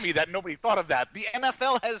tell me that nobody thought of that. The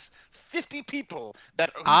NFL has 50 people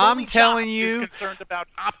that I'm telling you is concerned about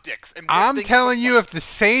optics. And I'm telling you, if the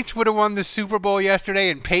Saints would have won the Super Bowl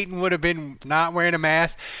yesterday and Peyton would have been not wearing a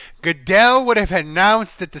mask, Goodell would have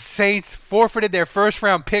announced that the Saints forfeited their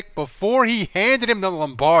first-round pick before he handed him the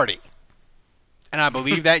Lombardi. And I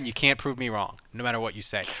believe that, and you can't prove me wrong, no matter what you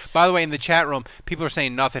say. By the way, in the chat room, people are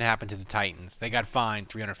saying nothing happened to the Titans. They got fined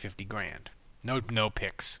 $350,000. No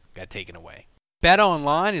picks got taken away.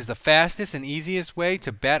 BetOnline is the fastest and easiest way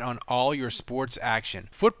to bet on all your sports action.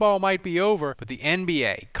 Football might be over, but the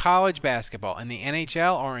NBA, college basketball, and the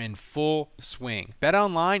NHL are in full swing.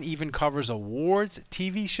 BetOnline even covers awards,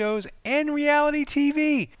 TV shows, and reality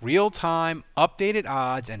TV. Real-time, updated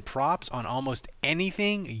odds and props on almost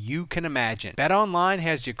anything you can imagine. BetOnline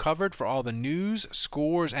has you covered for all the news,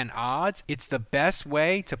 scores, and odds. It's the best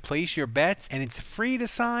way to place your bets, and it's free to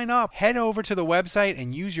sign up. Head over to the website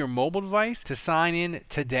and use your mobile device to sign in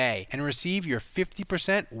today and receive your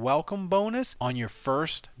 50% welcome bonus on your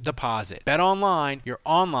first deposit. BetOnline, your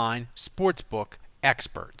online sportsbook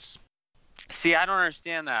experts. See, I don't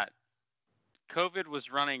understand that. COVID was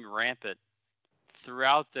running rampant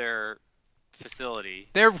throughout their facility.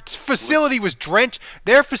 Their facility was drenched.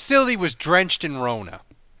 Their facility was drenched in Rona.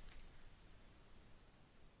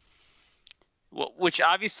 Well, which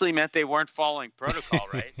obviously meant they weren't following protocol,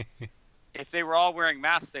 right? If they were all wearing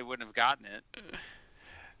masks, they wouldn't have gotten it.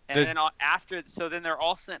 And then they're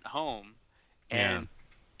all sent home, and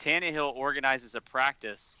Tannehill organizes a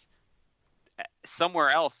practice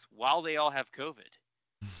somewhere else while they all have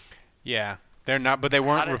COVID. Yeah, they're not, but they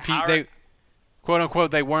weren't they quote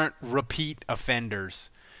unquote they weren't repeat offenders.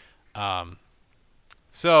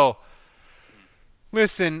 So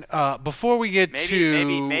listen, before we get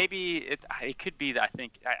maybe it could be that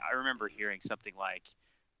I remember hearing something like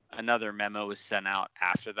another memo was sent out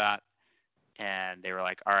after that, and they were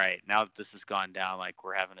like, all right, now that this has gone down, like,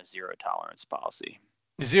 we're having a zero tolerance policy.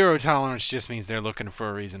 Zero tolerance just means they're looking for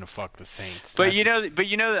a reason to fuck the Saints. But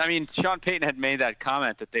I mean, Sean Payton had made that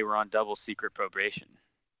comment that they were on double secret probation.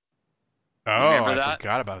 Oh, I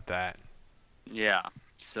forgot about that. Yeah.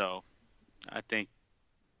 So I think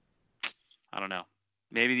I don't know.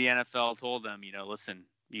 Maybe the NFL told them, listen,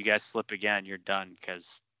 you guys slip again, you're done.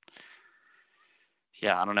 Because,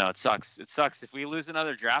 I don't know. It sucks. It sucks if we lose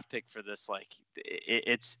another draft pick for this. Like,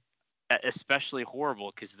 it's especially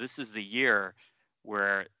horrible because this is the year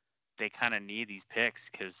where they kind of need these picks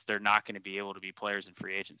because they're not going to be able to be players in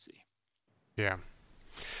free agency. Yeah.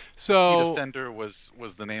 So The Defender was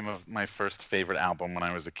the name of my first favorite album when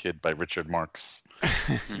I was a kid by Richard Marx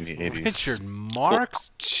in the 80s. Richard Marx?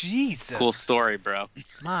 Cool. Jesus. Cool story, bro.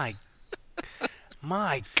 My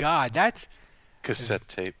God, that's cassette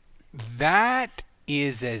tape. That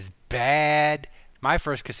is as bad. My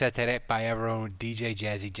first cassette tape I ever owned, DJ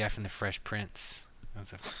Jazzy Jeff and the Fresh Prince.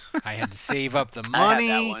 I had to save up the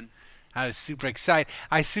money. I had that one. I was super excited.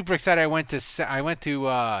 I went to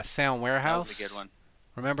Sound Warehouse. That was a good one.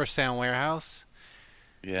 Remember Sound Warehouse?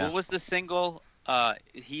 Yeah. What was the single?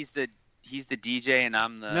 He's the DJ and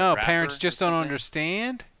I'm the No, rapper Parents Just Don't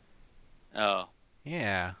Understand. Oh.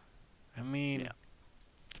 Yeah. I mean. Yeah.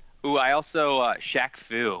 Ooh, I also Shaq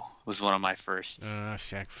Fu was one of my first.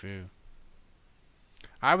 Shaq Fu.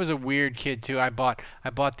 I was a weird kid too. I bought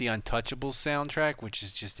the Untouchables soundtrack, which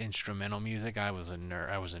is just instrumental music. I was a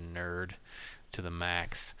nerd to the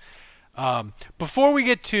max. Before we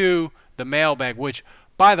get to the mailbag, which,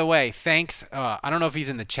 by the way, thanks. I don't know if he's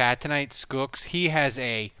in the chat tonight, Skooks. He has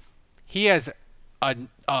an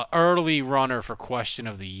early runner for Question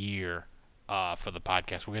of the Year for the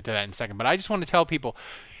podcast. We'll get to that in a second. But I just want to tell people,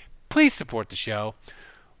 please support the show.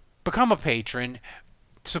 Become a patron.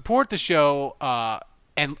 Support the show.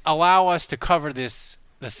 And allow us to cover the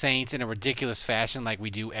Saints in a ridiculous fashion like we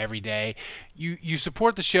do every day. You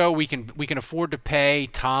support the show. We can afford to pay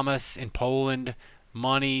Thomas in Poland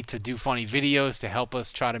money to do funny videos to help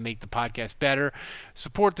us try to make the podcast better.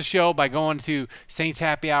 Support the show by going to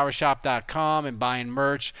saintshappyhourshop.com and buying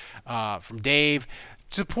merch from Dave.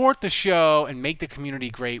 Support the show and make the community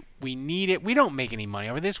great. We need it. We don't make any money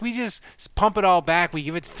over this. We just pump it all back. We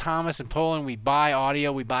give it to Thomas and Poland. We buy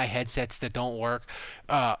audio. We buy headsets that don't work.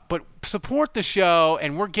 But support the show,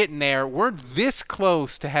 and we're getting there. We're this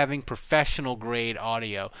close to having professional-grade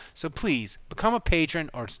audio. So please, become a patron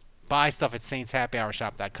or buy stuff at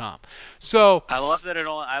saintshappyhourshop.com. So I love that it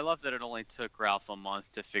only took Ralph a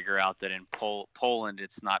month to figure out that in Poland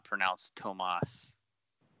it's not pronounced Tomas.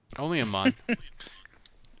 Only a month.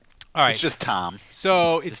 All right. It's just Tom.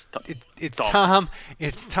 So it's Tom.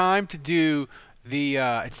 It's time to do the.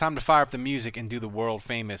 It's time to fire up the music and do the world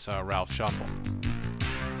famous Ralph Shuffle.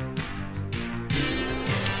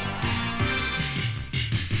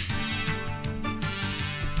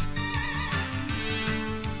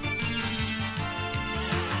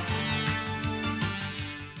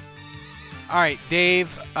 All right,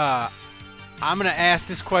 Dave. I'm going to ask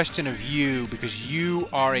this question of you because you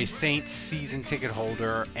are a Saints season ticket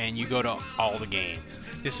holder and you go to all the games.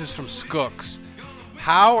 This is from Skooks.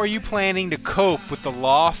 How are you planning to cope with the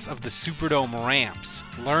loss of the Superdome ramps?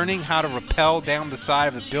 Learning how to rappel down the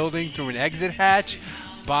side of a building through an exit hatch?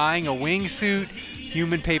 Buying a wingsuit?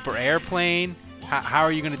 Human paper airplane? How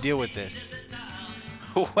are you going to deal with this?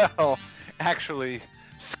 Well, actually,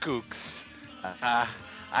 Skooks,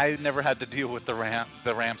 I never had to deal with the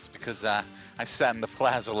ramps because I sat in the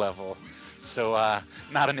plaza level, so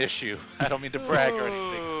not an issue. I don't mean to brag or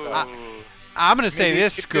anything. So I'm going to say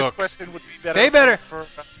this, Skooks. This question would be better for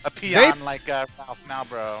a peon like Ralph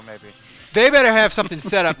Malbrough, maybe. They better have something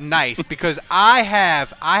set up nice because I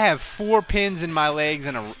have 4 pins in my legs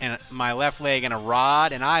and my left leg and a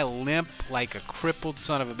rod, and I limp like a crippled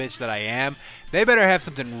son of a bitch that I am. They better have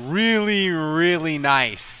something really, really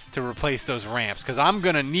nice to replace those ramps because I'm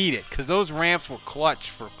going to need it because those ramps were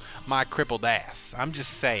clutch for my crippled ass. I'm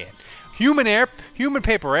just saying. Human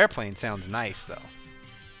paper airplane sounds nice, though.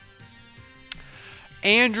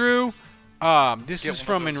 Andrew, this is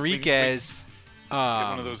from Enriquez. Get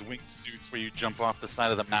one of those wingsuits where you jump off the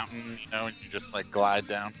side of the mountain, and you just like glide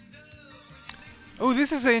down. Oh,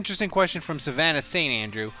 this is an interesting question from Savannah St.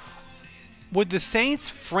 Andrew. Would the Saints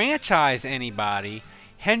franchise anybody?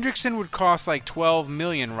 Hendrickson would cost like $12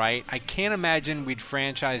 million, right? I can't imagine we'd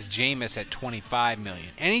franchise Jameis at $25 million.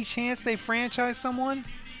 Any chance they franchise someone?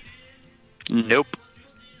 Nope.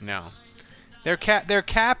 No. Their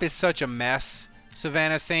cap is such a mess,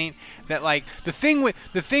 Savannah Saint, that like the thing with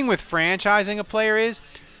franchising a player is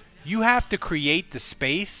you have to create the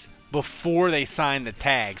space before they sign the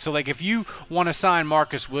tag. So like if you want to sign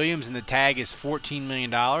Marcus Williams and the tag is $14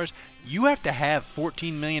 million, you have to have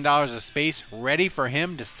 $14 million of space ready for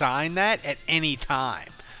him to sign that at any time.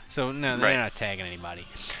 So no, they're not tagging anybody.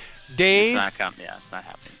 Dave, it's not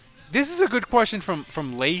happening. This is a good question from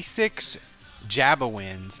Lasix Jabba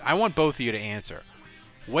Wins. I want both of you to answer.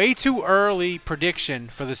 way too early prediction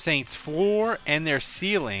for the Saints' floor and their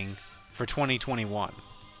ceiling for 2021.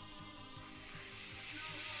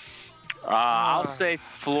 I'll say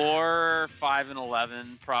floor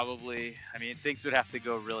 5-11 probably. I mean, things would have to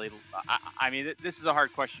go really. I mean, this is a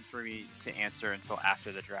hard question for me to answer until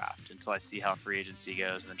after the draft, until I see how free agency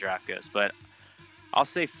goes and the draft goes. But I'll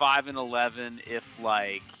say 5-11 if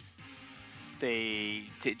like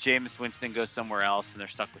Jameis Winston goes somewhere else and they're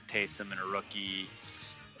stuck with Taysom and a rookie,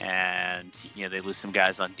 and they lose some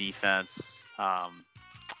guys on defense. I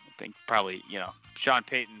think probably Sean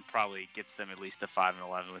Payton probably gets them at least a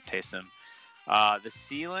 5-11 with Taysom. The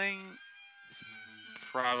ceiling is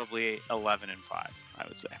probably 11-5, I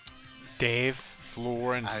would say. Dave,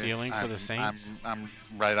 floor and ceiling for the Saints? I'm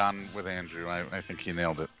right on with Andrew. I think he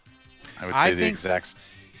nailed it. I would say the exact.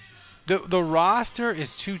 The roster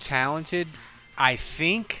is too talented. I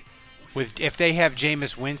think if they have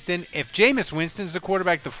Jameis Winston, if Jameis Winston's the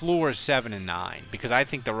quarterback, the floor is 7-9 because I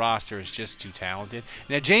think the roster is just too talented.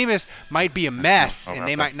 Now Jameis might be a mess, and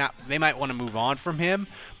they might want to move on from him.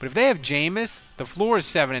 But if they have Jameis, the floor is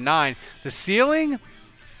 7-9. The ceiling,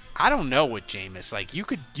 I don't know what Jameis. Like you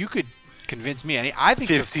could convince me. I think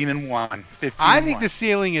 15-1. I think the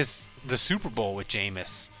ceiling is the Super Bowl with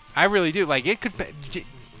Jameis. I really do. Like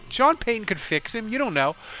Sean Payton could fix him. You don't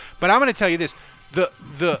know, but I'm going to tell you this. The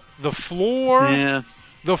floor,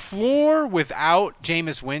 the floor without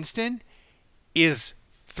Jameis Winston is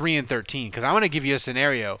 3-13. Because I want to give you a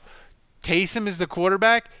scenario. Taysom is the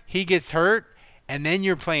quarterback. He gets hurt, and then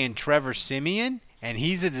you're playing Trevor Siemian, and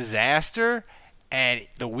he's a disaster, and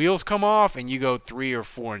the wheels come off, and you go 3 or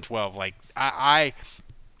 4-12. Like I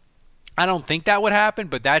don't think that would happen,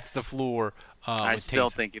 but that's the floor. I still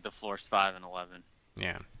think the floor's 5-11.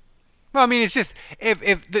 Yeah. Well, I mean, it's just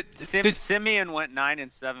if Simeon went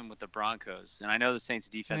 9-7 with the Broncos, and I know the Saints'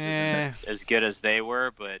 defense isn't as good as they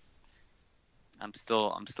were, but I'm still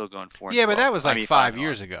going 4-12. Yeah, but that was like 5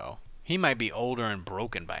 years ago. He might be older and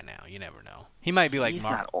broken by now. You never know. He might be like he's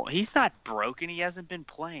not old. He's not broken. He hasn't been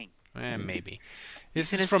playing. Maybe.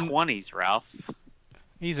 He's in his 20s, Ralph.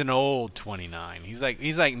 He's an old 29. He's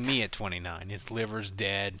like me at 29. His liver's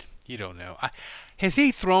dead. You don't know. Has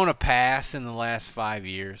he thrown a pass in the last 5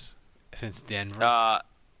 years? Since Denver?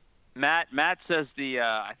 Matt says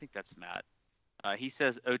I think that's Matt. He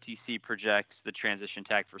says OTC projects the transition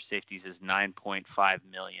tag for safeties is $9.5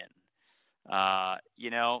 million.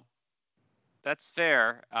 That's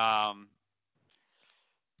fair. I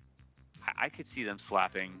could see them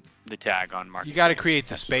slapping the tag on Marcus. You got to create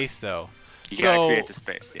the space, though. You got to create the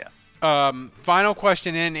space, yeah. Final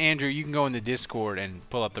question, and Andrew, you can go in the Discord and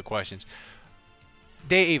pull up the questions.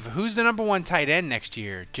 Dave, who's the number 1 tight end next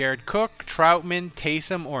year? Jared Cook, Troutman,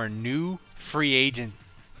 Taysom, or a new free agent?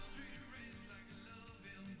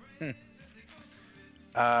 Man,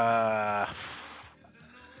 I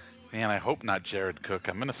hope not Jared Cook.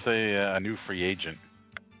 I'm going to say a new free agent.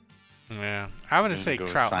 Yeah, I'm going to say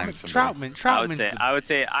Troutman. I would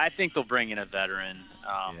say I think they'll bring in a veteran,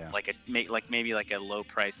 maybe like a low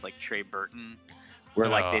price like Trey Burton, where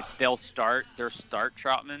they'll start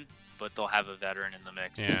Troutman, but they'll have a veteran in the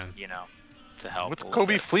mix, to help. What's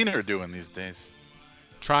Kobe Fleener doing these days?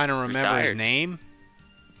 Trying to remember his name.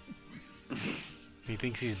 He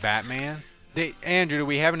thinks he's Batman. Andrew, do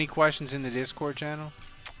we have any questions in the Discord channel?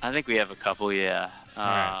 I think we have a couple, yeah.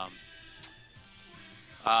 Right.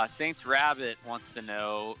 Saints Rabbit wants to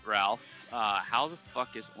know, Ralph, how the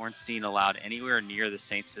fuck is Ornstein allowed anywhere near the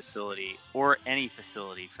Saints facility, or any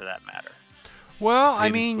facility for that matter? Well, I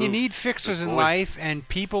mean, you need fixers in life, and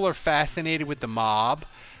people are fascinated with the mob.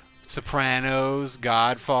 Sopranos,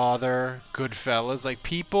 Godfather, Goodfellas. Like,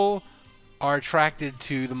 people are attracted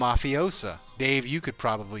to the mafiosa. Dave, you could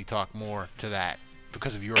probably talk more to that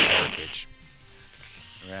because of your heritage.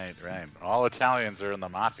 Right. All Italians are in the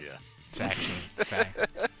mafia. It's actually a fact.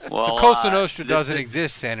 Well, the Costa Nostra doesn't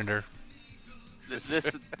exist, Senator.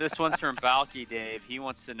 This one's from Balky, Dave. He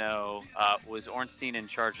wants to know, was Ornstein in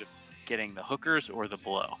charge of getting the hookers or the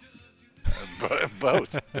blow?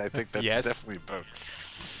 Both. I think that's definitely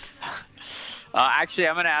both. Actually,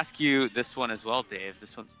 I'm going to ask you this one as well, Dave.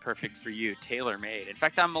 This one's perfect for you, tailor-made. In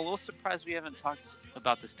fact, I'm a little surprised we haven't talked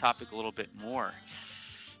about this topic a little bit more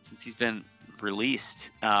since he's been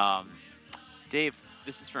released. Dave,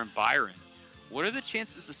 this is from Byron. What are the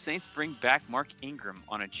chances the Saints bring back Mark Ingram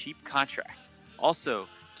on a cheap contract? Also,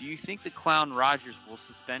 do you think the clown Rodgers will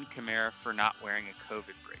suspend Kamara for not wearing a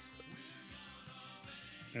COVID bracelet?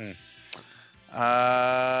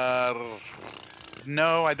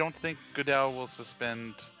 No, I don't think Goodell will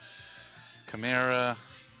suspend Kamara.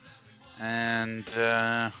 And,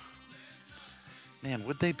 man,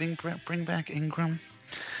 would they bring back Ingram?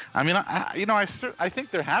 I mean, I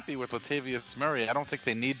think they're happy with Latavius Murray. I don't think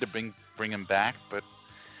they need to bring him back, but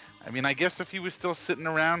I mean, I guess if he was still sitting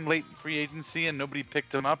around late in free agency and nobody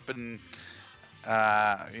picked him up and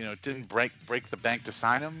didn't break the bank to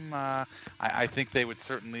sign him, I think they would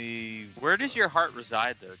certainly. Where does your heart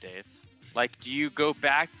reside, though, Dave? Like, do you go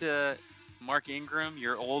back to Mark Ingram,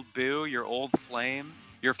 your old boo, your old flame,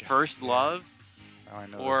 your first love? Oh, I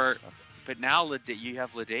know. Or, but now you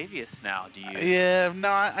have Latavius now. Do you? Yeah,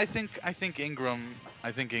 no, I think Ingram.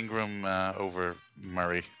 I think Ingram over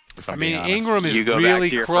Murray. I mean, Ingram is really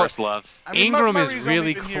close. Ingram is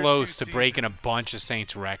really close to breaking a bunch of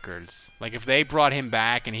Saints records. Like, if they brought him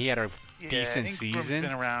back and he had a decent season,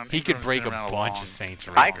 he could break a bunch of Saints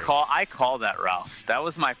records. I call that, Ralph. That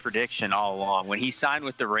was my prediction all along. When he signed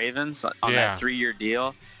with the Ravens on that 3-year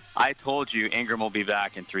deal, I told you Ingram will be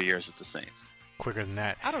back in 3 years with the Saints. Quicker than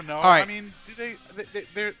that. I don't know. All right. I mean,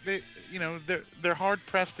 they're hard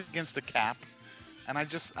pressed against the cap. And I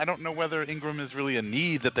don't know whether Ingram is really a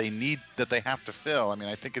need that they have to fill. I mean,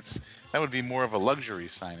 I think that would be more of a luxury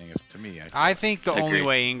signing to me. I think the only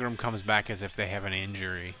way Ingram comes back is if they have an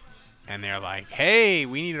injury, and they're like, "Hey,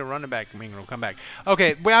 we need a running back. Ingram, come back."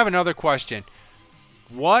 Okay, we have another question.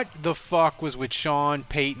 What the fuck was with Sean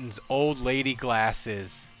Payton's old lady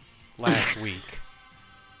glasses last week?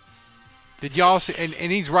 Did y'all see?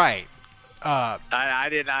 And he's right. I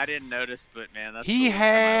didn't notice, but man, that's he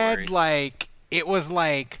had like. It was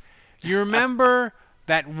like, you remember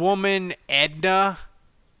that woman Edna,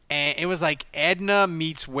 and it was like Edna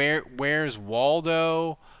meets Where's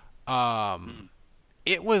Waldo.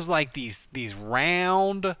 It was like these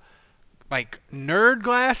round, like nerd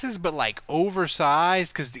glasses, but like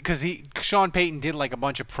oversized, because Sean Payton did like a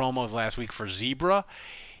bunch of promos last week for Zebra.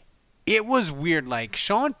 It was weird. Like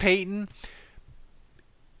Sean Payton,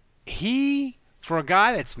 for a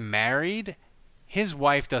guy that's married. His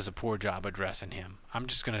wife does a poor job addressing him. I'm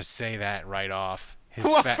just gonna say that right off.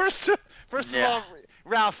 First of all,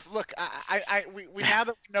 Ralph, look, we now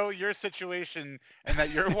that we know your situation and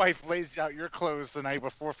that your wife lays out your clothes the night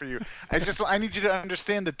before for you, I need you to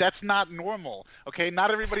understand that that's not normal. Okay,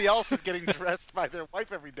 not everybody else is getting dressed by their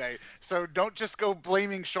wife every day. So don't just go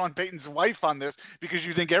blaming Sean Payton's wife on this because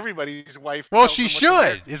you think everybody's wife. Well, she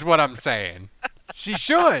should, is what I'm saying. She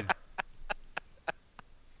should.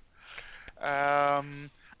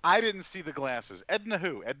 I didn't see the glasses. Edna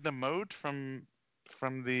who? Edna Mode from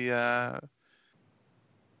the.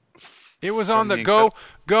 It was on the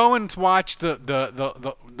go and watch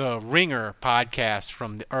the Ringer podcast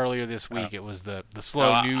from earlier this week. It was the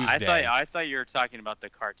slow news day. I thought you were talking about the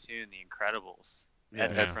cartoon, The Incredibles.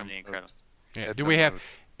 Edna from The Incredibles. Yeah. Do we have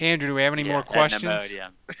Andrew? Do we have any more questions? Edna Mode, yeah.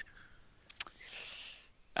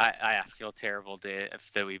 I feel terrible, Dave,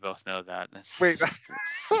 that we both know that. It's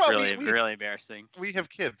really embarrassing. We have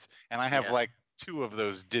kids, and I have like 2 of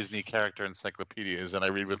those Disney character encyclopedias that I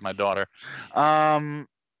read with my daughter. So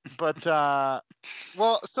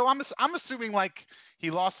I'm assuming like he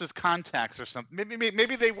lost his contacts or something.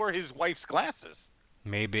 Maybe they were his wife's glasses.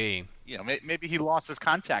 Maybe. Maybe he lost his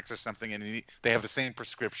contacts or something, and they have the same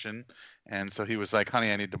prescription, and so he was like,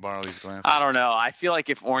 "Honey, I need to borrow these glasses." I don't know. I feel like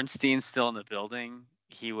if Ornstein's still in the building,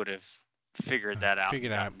 he would have figured that out.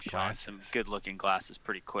 Figured out some good-looking glasses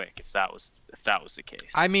pretty quick if that was the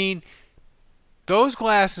case. I mean, those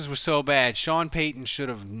glasses were so bad. Sean Payton should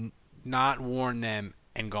have not worn them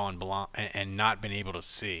and gone blind and not been able to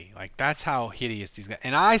see. Like, that's how hideous these guys.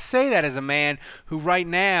 And I say that as a man who right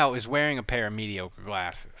now is wearing a pair of mediocre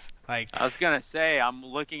glasses. Like, I was gonna say, I'm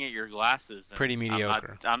looking at your glasses. And pretty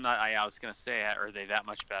mediocre. I'm not. I was gonna say, are they that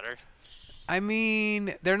much better? I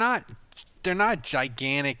mean, they're not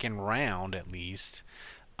gigantic and round, at least.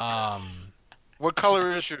 What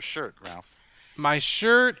color is your shirt, Ralph? My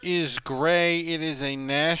shirt is gray. It is a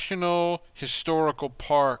National Historical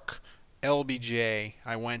Park LBJ.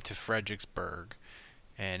 I went to Fredericksburg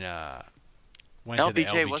and went to the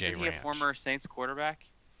LBJ wasn't he ranch. A former Saints quarterback?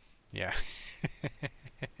 Yeah.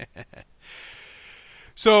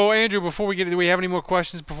 So, Andrew, do we have any more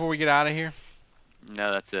questions before we get out of here?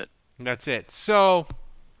 No, that's it. That's it. So,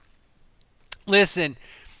 listen,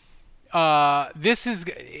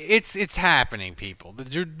 it's happening, people. The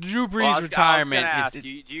Drew Brees retirement. I was gonna ask, do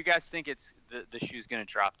you guys think it's the shoe's going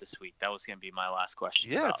to drop this week? That was going to be my last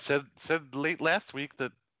question. Yeah, it said late last week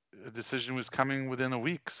that a decision was coming within a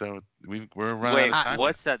week, so we're running out of time.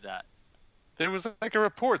 What said that? There was like a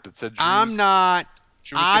report that said I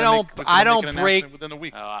don't break within a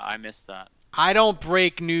week. Oh, I missed that. I don't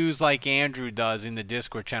break news like Andrew does in the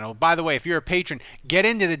Discord channel. By the way, if you're a patron, get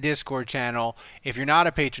into the Discord channel. If you're not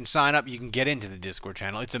a patron, sign up. You can get into the Discord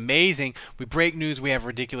channel. It's amazing. We break news. We have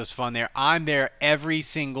ridiculous fun there. I'm there every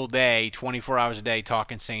single day, 24 hours a day,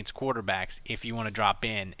 talking Saints quarterbacks if you want to drop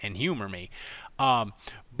in and humor me.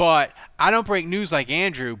 But I don't break news like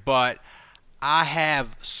Andrew, but I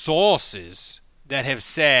have sources that have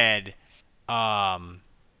said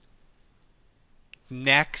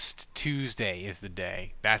next Tuesday is the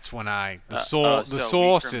day. That's when the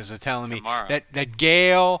sources are telling me that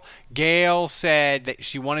Gail said that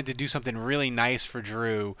she wanted to do something really nice for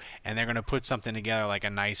Drew, and they're going to put something together like a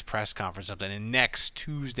nice press conference or something, and next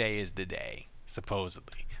Tuesday is the day,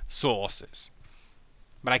 supposedly. Sources.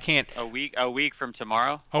 But I can't. A week from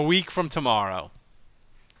tomorrow? A week from tomorrow.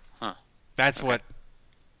 Huh. That's okay.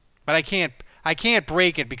 But I can't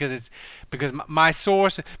break it because my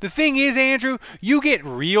source. The thing is, Andrew, you get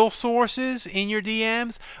real sources in your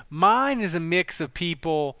DMs. Mine is a mix of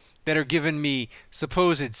people that are giving me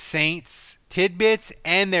supposed Saints tidbits,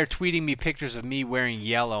 and they're tweeting me pictures of me wearing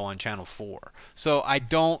yellow on Channel 4. So I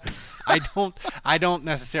don't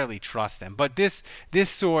necessarily trust them. But this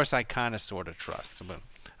source I kind of sort of trust. But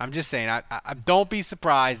I'm just saying, I don't be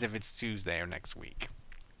surprised if it's Tuesday or next week.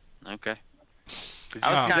 Okay.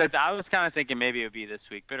 I was kind of thinking maybe it would be this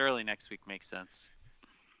week, but early next week makes sense.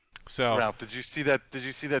 So, Ralph, did you see that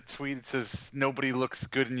tweet? It says nobody looks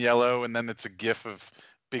good in yellow, and then it's a GIF of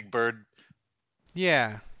Big Bird.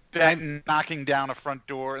 Yeah. Knocking down a front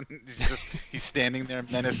door, and he's standing there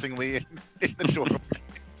menacingly in the door.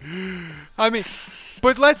 I mean,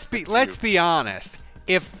 but let's be honest.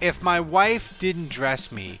 If my wife didn't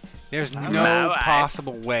dress me, there's no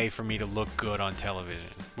possible way for me to look good on television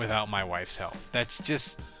without my wife's help. That's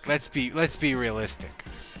just let's be realistic.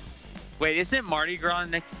 Wait, isn't Mardi Gras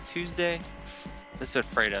next Tuesday? That's what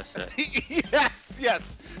Fredo said.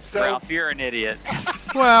 Yes. So Ralph, you're an idiot.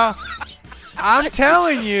 Well, I'm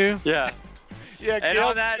telling you. Yeah. And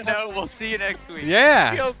Gail's on that note, we'll see you next week.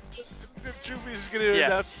 Yeah. Drew Brees is going to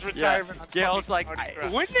announce his retirement. Yeah. Gail's like,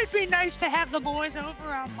 wouldn't it be nice to have the boys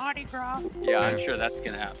over on Mardi Gras? Yeah, I'm sure that's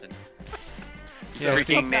going to happen. Yeah,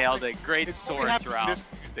 freaking nailed it. Great source, Ralph. This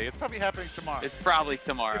Tuesday. It's probably happening tomorrow. It's probably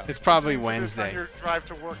tomorrow. It's probably Wednesday. On your drive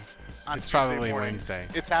to work on it's Tuesday probably morning. Wednesday.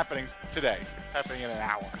 It's happening today. It's happening in an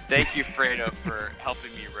hour. Thank you, Fredo, for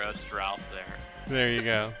helping me roast Ralph there. There you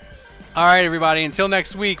go. All right, everybody. Until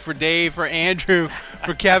next week, for Dave, for Andrew,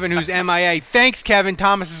 for Kevin, who's MIA. Thanks, Kevin.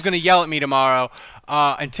 Thomas is going to yell at me tomorrow.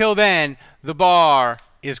 Until then, the bar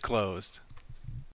is closed.